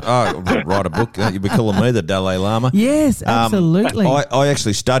 Write a book. You'll be calling me the Dalai Lama. Yes, absolutely. I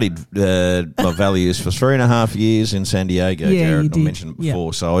actually studied my values for 3.5 years in San Diego, Jared. I mentioned it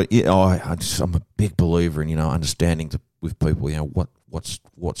before. Yeah. So I'm a big believer in understanding with people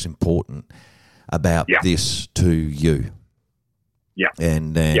what's important about this to you. Yeah.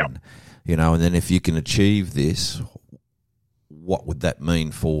 And then and then if you can achieve this, what would that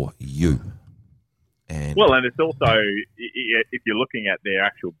mean for you? And it's also, if you're looking at their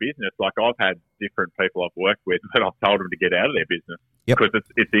actual business, like I've had different people I've worked with that I've told them to get out of their business because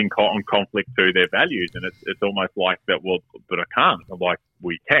it's in conflict to their values, and it's almost like that. Well, but I can't. I'm like,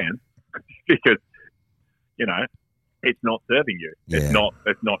 we can because it's not serving you. Yeah.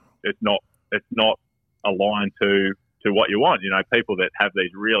 It's not aligned to what you want. People that have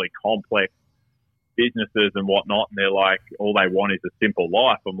these really complex businesses and whatnot, and they're like, all they want is a simple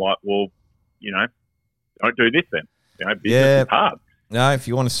life. I'm like, well, don't do this then. Business is hard. No, if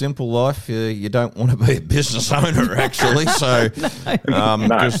you want a simple life, you don't want to be a business owner, actually. So,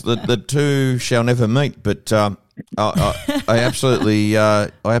 because the two shall never meet. But I absolutely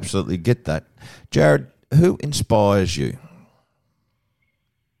get that. Jared, who inspires you?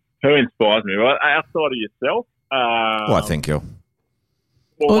 Who inspires me? Well, outside of yourself. Why, thank you.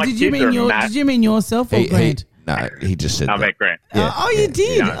 Or did you mean yourself or Grant? No, he just said I meant Grant. Yeah. You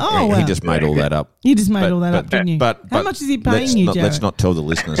did? Wow. He just made all that up. You just made all that up, didn't you? How much is he paying you, Jared? Let's not tell the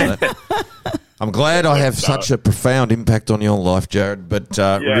listeners that. I'm glad I have such a profound impact on your life, Jared. But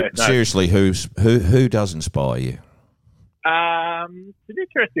seriously, who does inspire you? It's an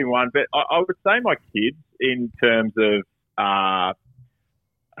interesting one, but I would say my kids in terms of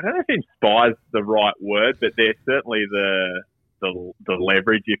I don't know if inspires the right word, but they're certainly the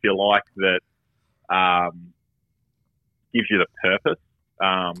leverage, if you like, that gives you the purpose.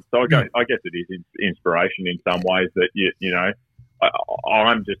 So I guess it is inspiration in some ways that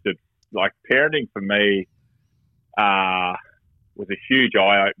I'm just like parenting for me was a huge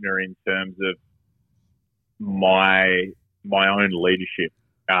eye opener in terms of my own leadership.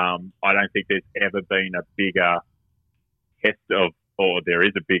 I don't think there's ever been a bigger test or there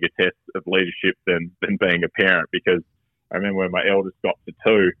is a bigger test of leadership than being a parent, because I remember when my eldest got to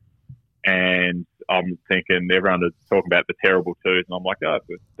 2 and I'm thinking everyone is talking about the terrible 2s, and I'm like,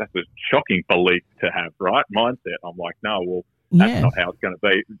 that's a shocking belief to have, right? Mindset. I'm like, no, well, that's not how it's going to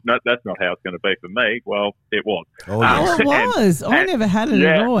be. No, that's not how it's going to be for me. Well, it was. It was. I never had it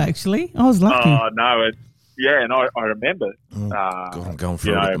at all, actually. I was lucky. Oh, no, and I remember. God, I'm going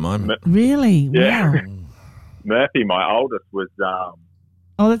through it at the moment. Really? Yeah. Wow. Murphy, my oldest, was.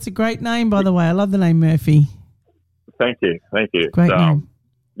 Oh, that's a great name, by the way. I love the name Murphy. Thank you. Great name.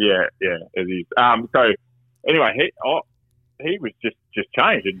 Yeah, it is. So anyway, he was just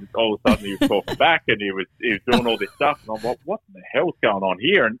changed, and all of a sudden he was talking back, and he was doing all this stuff, and I'm like, what the hell's going on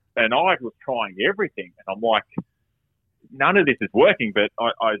here? And I was trying everything, and I'm like, none of this is working. But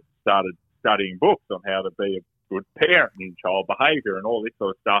I started studying books on how to be a good parent and child behaviour and all this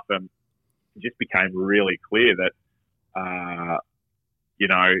sort of stuff, and it just became really clear that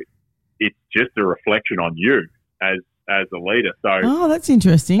it's just a reflection on you as a leader. So that's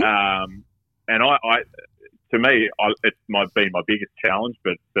interesting. And to me, it's been my biggest challenge,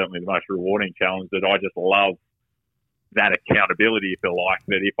 but certainly the most rewarding challenge, that I just love that accountability, if you like,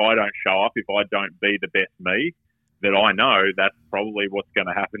 that if I don't show up, if I don't be the best me, that I know that's probably what's going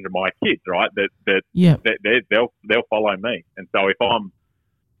to happen to my kids, right? That they'll follow me. And so if I'm,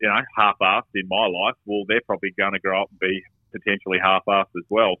 half-assed in my life, well, they're probably going to grow up and be potentially half-assed as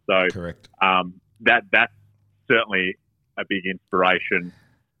well. So correct. That's certainly a big inspiration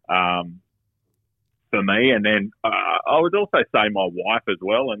for me. And then I would also say my wife as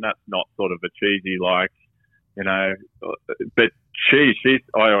well, and that's not sort of a cheesy, but she's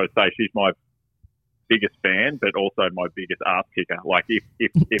I always say she's my biggest fan, but also my biggest ass kicker. Like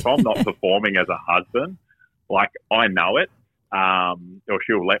if I'm not performing as a husband, like I know it, or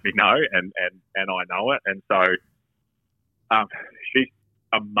she'll let me know, and I know it. And so she's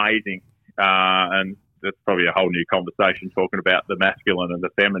amazing, and that's probably a whole new conversation talking about the masculine and the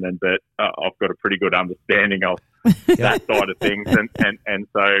feminine, but I've got a pretty good understanding of that side of things. And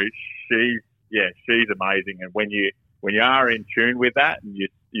so she's amazing. And when you are in tune with that, and you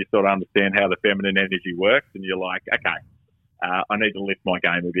sort of understand how the feminine energy works, and you're like, okay, I need to lift my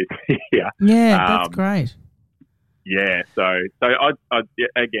game a bit here. Yeah, that's great. Yeah. So I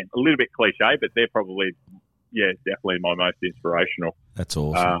again, a little bit cliche, but they're probably, definitely my most inspirational. That's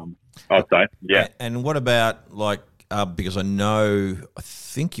awesome. I'd say, yeah. And what about, like, because I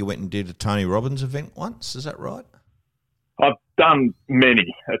think you went and did a Tony Robbins event once. Is that right? I've done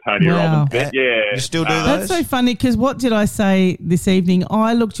many a Tony Robbins event, yeah. You still do those? That's so funny because what did I say this evening?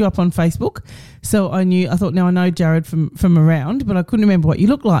 I looked you up on Facebook, so I thought, now I know Jared from around, but I couldn't remember what you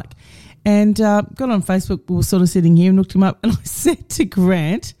look like. And got on Facebook, we were sort of sitting here and looked him up, and I said to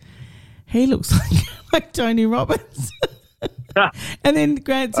Grant, he looks like Tony Robbins. And then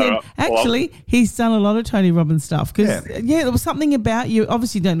Grant said, actually, he's done a lot of Tony Robbins stuff. Because, there was something about you.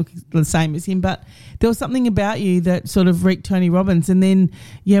 Obviously, you don't look the same as him, but there was something about you that sort of reeked Tony Robbins. And then,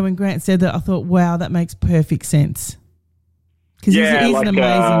 when Grant said that, I thought, wow, that makes perfect sense. Because he's an amazing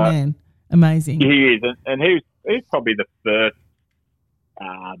man. Amazing. He is. And he's probably the first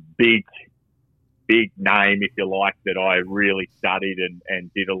big name, if you like, that I really studied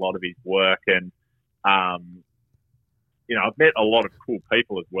and did a lot of his work. And, I've met a lot of cool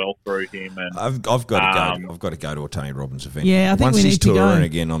people as well through him. And I've got to go. I've got to go to a Tony Robbins event. Yeah, I think we need to go. Once he's touring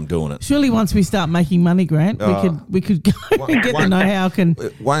again, I'm doing it. Surely once we start making money, Grant, we could go and get the know-how.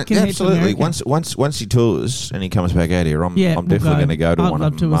 Absolutely. Once he tours and he comes back out here, I'm definitely going to go to one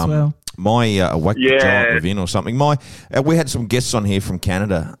of them. As well. My Giant Ravine or something. We had some guests on here from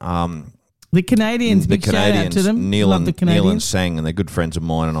Canada. The Canadians, big shout out to them. Neil and Sang, and they're good friends of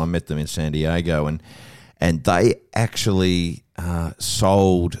mine, and I met them in San Diego, and they actually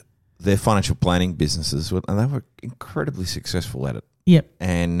sold their financial planning businesses, and they were incredibly successful at it. Yep.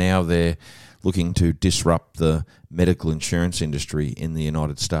 And now they're looking to disrupt the medical insurance industry in the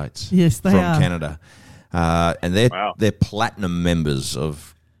United States. Yes, they are. From Canada. And they're platinum members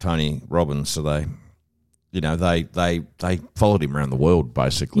of Tony Robbins, so they followed him around the world,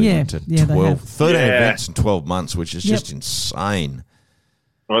 basically. Yeah, went to 13 events in 12 months, which is just insane.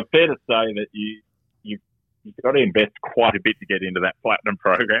 Well, it's fair to say that you've got to invest quite a bit to get into that platinum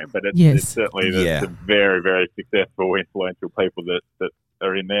program, but it's certainly some very, very successful, influential people that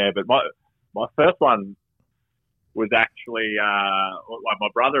are in there. But my first one was actually my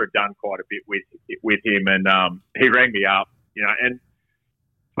brother had done quite a bit with him, and he rang me up, and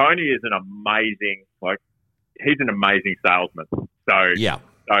Tony is he's an amazing salesman. So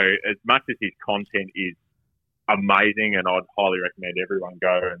as much as his content is amazing, and I'd highly recommend everyone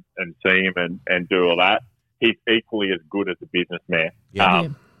go and see him and do all that, he's equally as good as a businessman.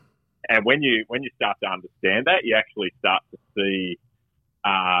 And when you start to understand that, you actually start to see,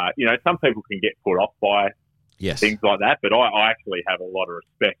 some people can get put off by things like that, but I actually have a lot of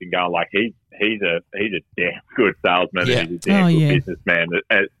respect and going, like, he's a damn good salesman and he's a damn good businessman.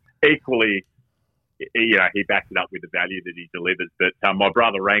 Equally, he backs it up with the value that he delivers. But my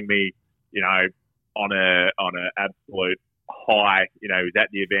brother rang me, on a absolute high. He was at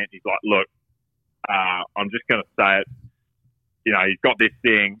the event. He's like, look, I'm just going to say it. He's got this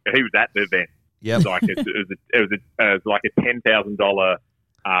thing. He was at the event. Yeah, like it was like a $10,000.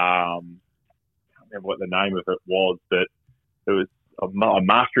 I can't remember what the name of it was, but it was a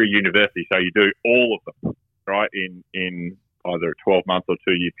mastery university. So you do all of them, right, in either a 12-month or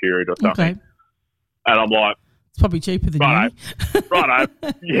 2-year period or something. Okay. And I'm like, it's probably cheaper than righto,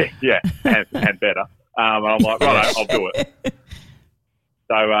 yeah, and better. And I'm like, righto, I'll do it.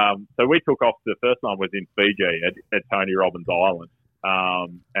 So we took off. The first one was in Fiji at Tony Robbins Island,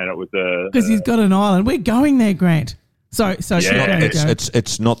 and it was because he's got an island. We're going there, Grant. Sorry.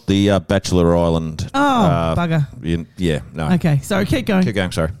 It's not the Bachelor Island. Oh, bugger. No. Okay, sorry. Keep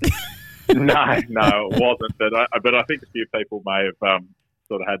going. Sorry. No, it wasn't. But I think a few people may have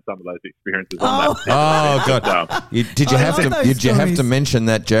sort of had some of those experiences on that. Oh God! Did you have to mention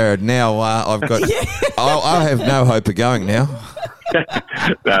that, Jared? Now I've got. I have no hope of going now.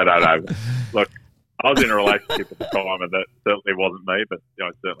 No. Look, I was in a relationship at the time, and that certainly wasn't me. But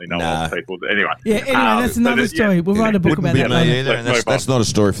I certainly know a lot of people. Anyway. Yeah. Anyway, that's another story. We'll write a book about that later. Either, that's not a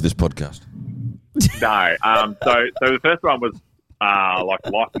story for this podcast. No. So the first one was like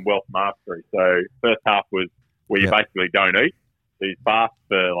life and wealth mastery. So first half was where you basically don't eat. So you fast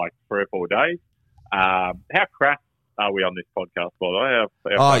for like 3 or 4 days. How crass are we on this podcast, by the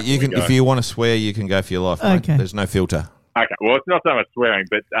way? You can. If you want to swear, you can go for your life. Okay. Mate. There's no filter. Okay. Well, it's not so much swearing,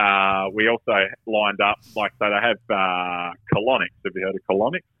 but we also lined up, so they have colonics. Have you heard of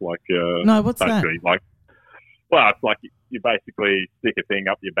colonics? No, what's that? It's like you basically stick a thing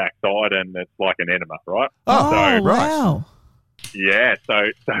up your backside, and it's like an enema, right? Oh, wow. Yeah.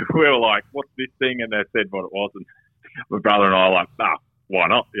 So we were like, "What's this thing?" And they said what it was, and my brother and I were like, why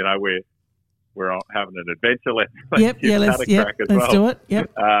not? We're having an adventure. Let's do it.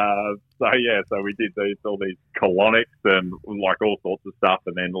 Yep. So we did all these colonics and like all sorts of stuff,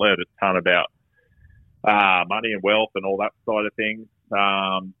 and then learned a ton about money and wealth and all that side of things.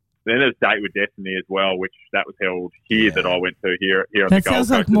 then there's Date with Destiny as well, which that was held here that I went to here on the Gold Coast. That sounds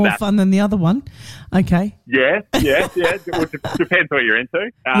like more fun than the other one. Okay. Yeah. Which depends what you're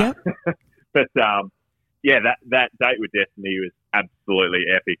into. But that Date with Destiny was absolutely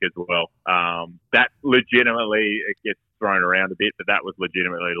epic as well. That legitimately, it gets thrown around a bit, but that was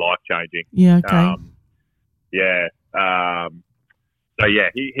legitimately life changing. Yeah. Okay. So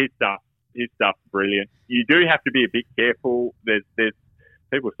his stuff's brilliant. You do have to be a bit careful. There's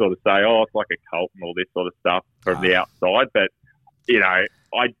people sort of say, oh, it's like a cult and all this sort of stuff from the outside, but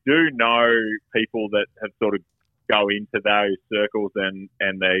I do know people that have sort of go into those circles and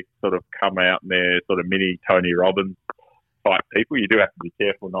they sort of come out and they're sort of mini Tony Robbins type people. You do have to be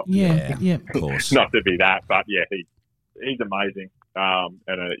careful not to, of course, not to be that. But he's amazing and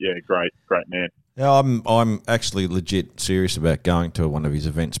a great man. Yeah, I'm actually legit serious about going to one of his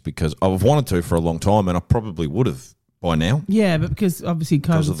events because I've wanted to for a long time, and I probably would have by now. Yeah, but because obviously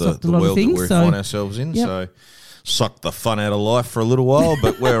COVID stopped a lot of things, that we find ourselves in, so sucked the fun out of life for a little while,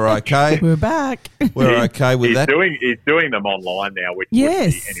 but we're okay. We're back. We're okay with that. He's doing them online now, which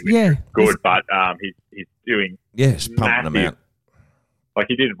is good. But he's doing pumping them out. Like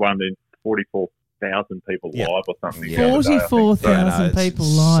he did one in 44,000 people live or something. 44,000 people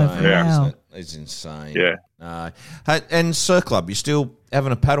live. Wow, it's insane. Yeah. And Surf Club, you still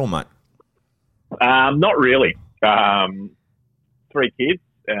having a paddle, mate? Not really. 3 kids.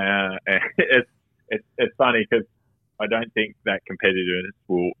 It's funny because I don't think that competitiveness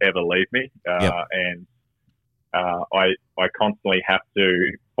will ever leave me, and I constantly have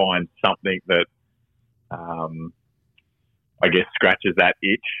to find something that I guess scratches that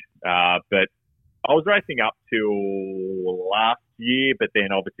itch. But I was racing up till last year, but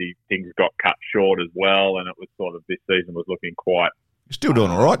then obviously things got cut short as well, and it was sort of this season was looking quite. You're still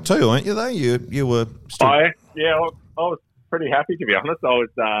doing all right too, aren't you? Though you were. Still... I was pretty happy, to be honest. I was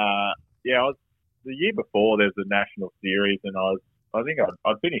the year before. There's a national series, and I think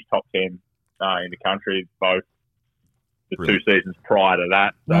I'd finished top 10 in the country both the 2 seasons prior to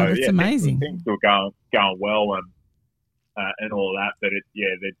that. So that's amazing. Things were going well, and all of that. But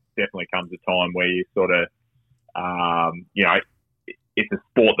there definitely comes a time where you sort of, it's a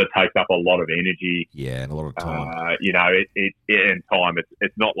sport that takes up a lot of energy. Yeah, and a lot of time. In time,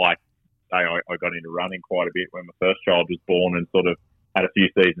 it's not like, say, I got into running quite a bit when my first child was born and sort of had a few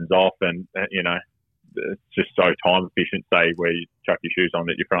seasons off, and it's just so time efficient. Say where you chuck your shoes on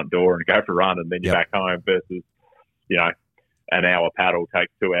at your front door and go for a run, and then you're back home. Versus, an hour paddle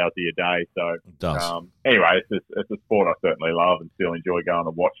takes 2 hours of your day. So it does. Anyway, it's a sport I certainly love and still enjoy going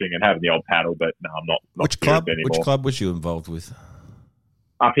and watching and having the old paddle. But no, I'm not. Which club? Anymore. Which club was you involved with?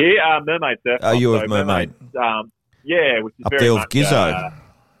 Up here, Mermaid Surf. Oh, you were Mermaid. Which is up very there with much, Gizzo.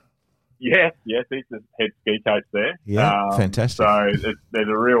 Yes, he's the head ski coach there. Yeah, fantastic. So there's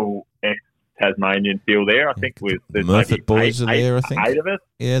a real ex-Tasmanian feel there. I think with the Murphy boys are there. I think 8 of us.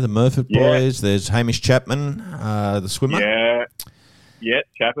 Yeah, the Murphy boys. There's Hamish Chapman, the swimmer. Yeah,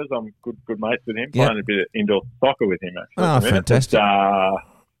 Chappers. I'm good mates with him. Playing a bit of indoor soccer with him actually. Oh, fantastic.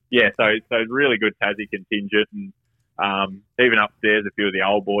 So really good Tassie contingent, and even upstairs a few of the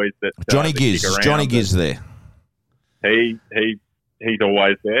old boys that Johnny Giz. Johnny Giz there. He's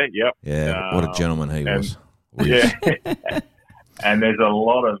always there. Yep. Yeah. What a gentleman he was. Yeah. And there's a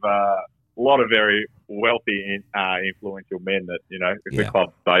lot of very wealthy, influential men that the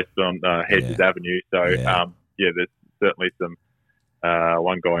club's based on Hedges Avenue. So there's certainly some.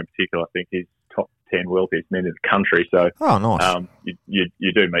 One guy in particular, I think he's top 10 wealthiest men in the country. So, nice.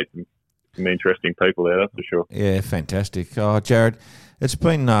 You do meet some interesting people there, that's for sure. Yeah, fantastic. Oh, Jared, it's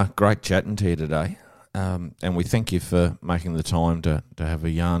been great chatting to you today, and we thank you for making the time to have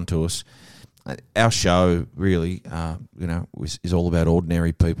a yarn to us. Our show really, is all about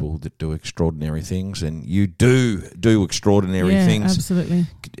ordinary people that do extraordinary things, and you do extraordinary things. Absolutely.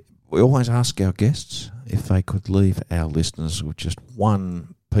 We always ask our guests if they could leave our listeners with just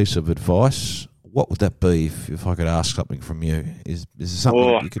one piece of advice. What would that be if I could ask something from you? Is there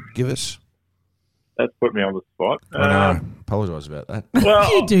something you could give us? That's put me on the spot. I know. Apologise about that.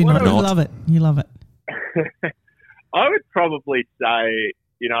 Well, you do not. You love it. You love it. I would probably say,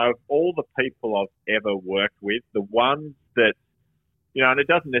 of all the people I've ever worked with, the ones that, and it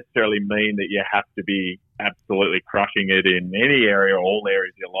doesn't necessarily mean that you have to be absolutely crushing it in any area or all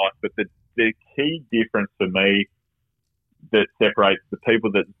areas of your life, but the key difference for me that separates the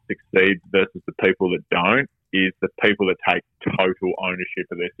people that succeed versus the people that don't is the people that take total ownership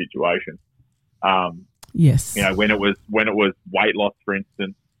of their situation. Yes. When it was weight loss, for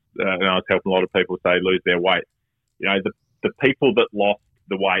instance, and I was helping a lot of people lose their weight. The people that lost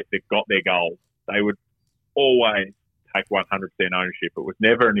the weight, that got their goals, they would always take 100% ownership. It was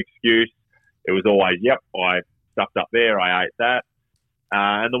never an excuse. It was always, yep, I stuffed up there, I ate that.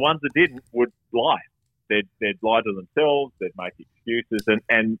 And the ones that didn't would lie. They'd lie to themselves, they'd make excuses.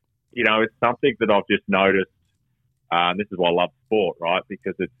 And you know, it's something that I've just noticed. This is why I love sport, right?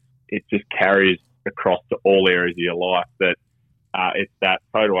 Because it just carries across to all areas of your life. That it's that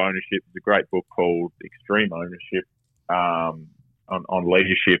total ownership. There's a great book called Extreme Ownership on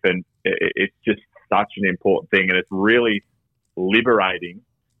leadership, and it's just such an important thing. And it's really liberating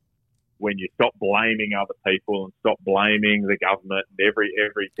when you stop blaming other people and stop blaming the government and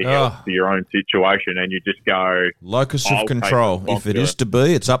everything else for your own situation, and you just go locus of control. If it is to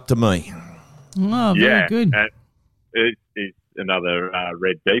be, it's up to me. Oh, very good. And it's another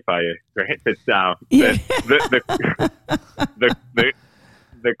red deep, are you, Grant? It's the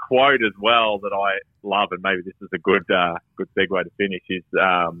quote as well that I love, and maybe this is a good segue to finish, is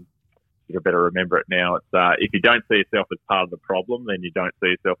you better remember it now. It's if you don't see yourself as part of the problem, then you don't see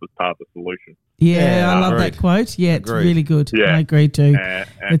yourself as part of the solution. Yeah, I love that quote. Yeah, it's really good. Yeah. I agree too.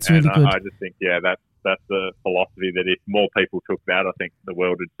 It's really good. I just think, that's the philosophy that if more people took that, I think the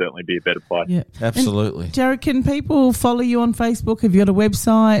world would certainly be a better place. Yeah, absolutely. And Jared, can people follow you on Facebook? Have you got a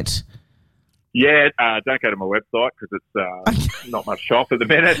website? Yeah, don't go to my website because it's not much shop at the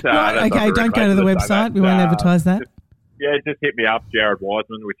minute. Right, okay, don't go to the website. We won't advertise that. Just hit me up, Jared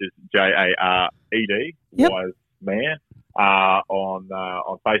Wiseman, which is Jared, Wise Man, on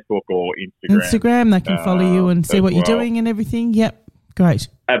Facebook or Instagram. Instagram, they can follow you and see what you're doing and everything. Yep, great.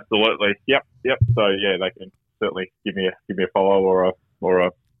 Absolutely. Yep. So they can certainly give me a follow or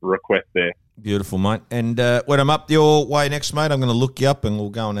a request there. Beautiful, mate. And when I'm up your way next, mate, I'm going to look you up and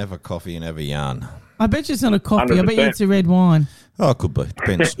we'll go and have a coffee and have a yarn. I bet you it's not a coffee. 100%. I bet you it's a red wine. Oh, it could be.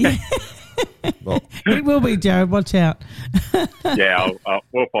 Depends. Well, it will be, Jared. Watch out. Yeah,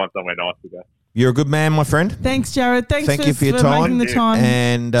 we'll find somewhere nice to go. You're a good man, my friend. Thanks, Jared. Thank you for your time. Making the time.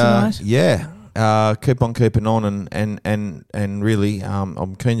 And keep on keeping on, and really,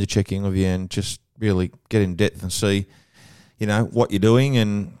 I'm keen to check in with you and just really get in depth and see, what you're doing,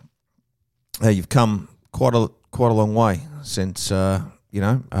 and you've come quite a long way since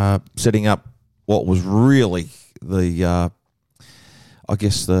setting up what was really the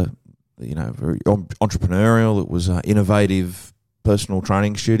very entrepreneurial. It was an innovative personal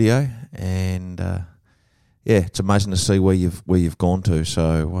training studio, and it's amazing to see where you've gone to.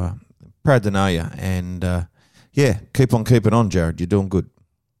 So proud to know you, and keep on keeping on, Jared. You're doing good.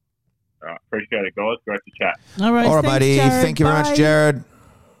 All right, appreciate it, guys. Great to chat. All right, thanks, buddy. Jared. Thank you very much, Jared.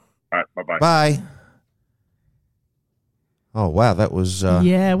 All right, bye-bye. Bye. Oh, wow, that was... what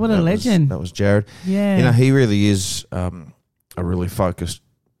a legend. That was Jared. Yeah. He really is a really focused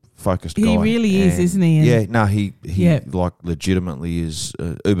guy. He really is, isn't he? And he legitimately is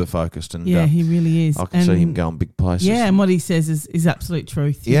uber focused. And he really is. I can see him going big places. Yeah, and what he says is absolute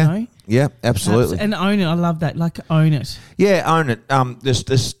truth, you know? Yeah, absolutely. And own it. I love that. Like, own it. Yeah, own it.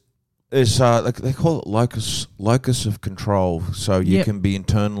 There's they call it locus of control. So you can be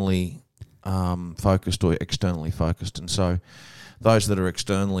internally focused or externally focused, and so those that are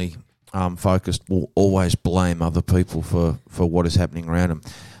externally focused will always blame other people for what is happening around them.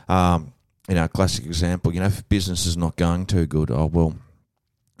 Classic example. If business is not going too good,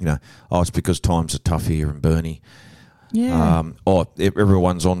 it's because times are tough here in Burnie. Yeah. Or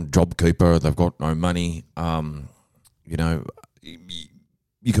everyone's on JobKeeper, they've got no money.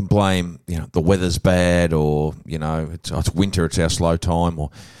 You can blame, the weather's bad, or it's winter, it's our slow time, or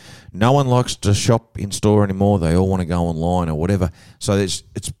no one likes to shop in store anymore. They all want to go online or whatever. So it's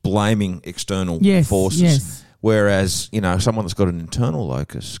blaming external forces. Yes. Whereas someone that's got an internal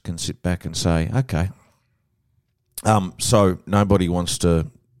locus can sit back and say, okay, so nobody wants to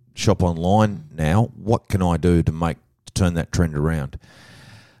shop online now. What can I do to turn that trend around?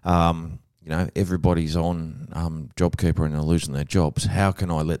 Everybody's on JobKeeper and they're losing their jobs. How can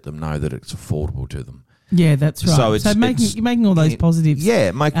I let them know that it's affordable to them? Yeah, that's right. So making all those positives.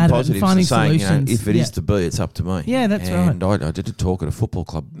 Yeah, making positives and saying, solutions. If it is to be, it's up to me. Yeah, that's right. And I did a talk at a football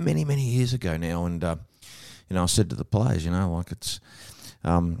club many, many years ago now, and I said to the players, it's,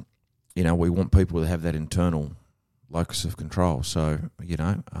 we want people to have that internal locus of control. So,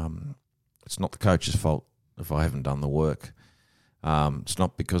 it's not the coach's fault if I haven't done the work. It's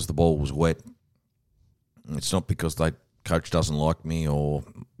not because the ball was wet. It's not because the coach doesn't like me, or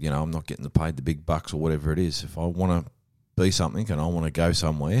I'm not getting paid the big bucks or whatever it is. If I want to be something and I want to go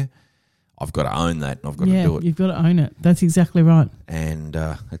somewhere, I've got to own that and I've got to do it. You've got to own it. That's exactly right. And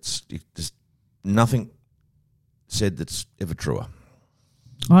there's nothing said that's ever truer.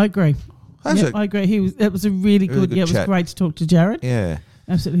 I agree. I agree. It was a really good. It was great to talk to Jared. Yeah.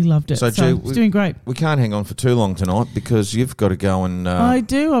 Absolutely loved it. So it's doing great. We can't hang on for too long tonight because you've got to go and... I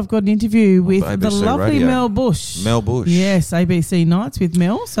do. I've got an interview with ABC the lovely Radio. Mel Bush. Mel Bush. Yes, ABC Nights with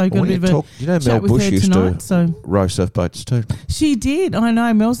Mel. So got a bit of a you know, chat Mel Bush with her used tonight. to row surfboats too. She did. I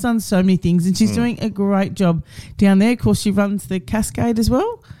know. Mel's done so many things and she's doing a great job down there. Of course, she runs the Cascade as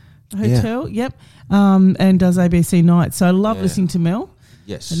well, the hotel. Yep. And does ABC Nights. So I love listening to Mel.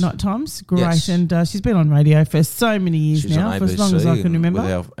 Yes. At night times. Great. Yes. And she's been on radio for so many years She's now, on for as long ABC as I can remember.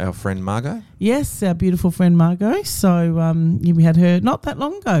 With our friend Margot. Yes, our beautiful friend Margot. So we had her not that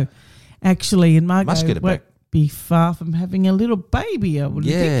long ago, actually. And Margot Must get it won't back. be far from having a little baby, I would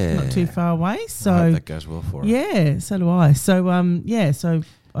think. Not too far away. So I hope that goes well for her. Yeah, so do I. So, so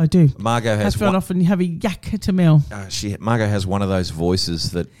I do. Margot has I often have a yak to Mel. Margot has one of those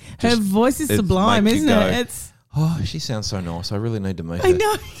voices that... Her voice is sublime, isn't it? It's... Oh, she sounds so nice. I really need to meet her. I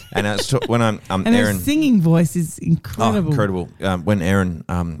know. And when I'm and Erin, her singing voice is incredible. Oh, incredible. When Erin,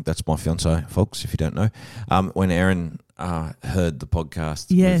 that's my fiancée, folks, if you don't know. When Erin heard the podcast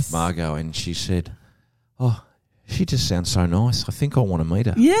with Margot and she said, "Oh, she just sounds so nice. I think I want to meet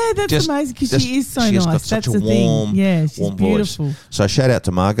her." Yeah, that's amazing because she is so nice. Got such that's a the warm, thing. Yeah, she's warm beautiful. Voice. So shout out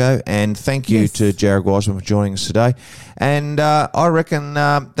to Margot and thank you to Jared Wiseman for joining us today. And I reckon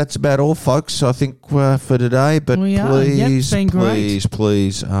that's about all, folks. I think for today. But please,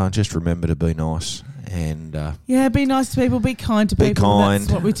 just remember to be nice. And be nice to people, be kind to people. Kind.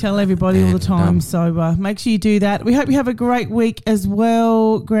 That's what we tell everybody all the time. So make sure you do that. We hope you have a great week as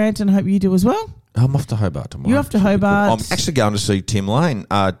well, Grant, and I hope you do as well. I'm off to Hobart tomorrow. You're off to Hobart. I'm actually going to see Tim Lane,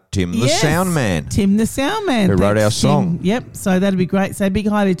 Tim the Sound Man. Tim the Sound Man. Who wrote our song. Tim. Yep, so that'll be great. Say big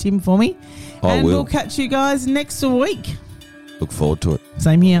hi to Tim for me. I will. We'll catch you guys next week. Look forward to it.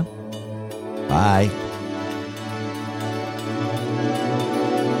 Same here. Bye.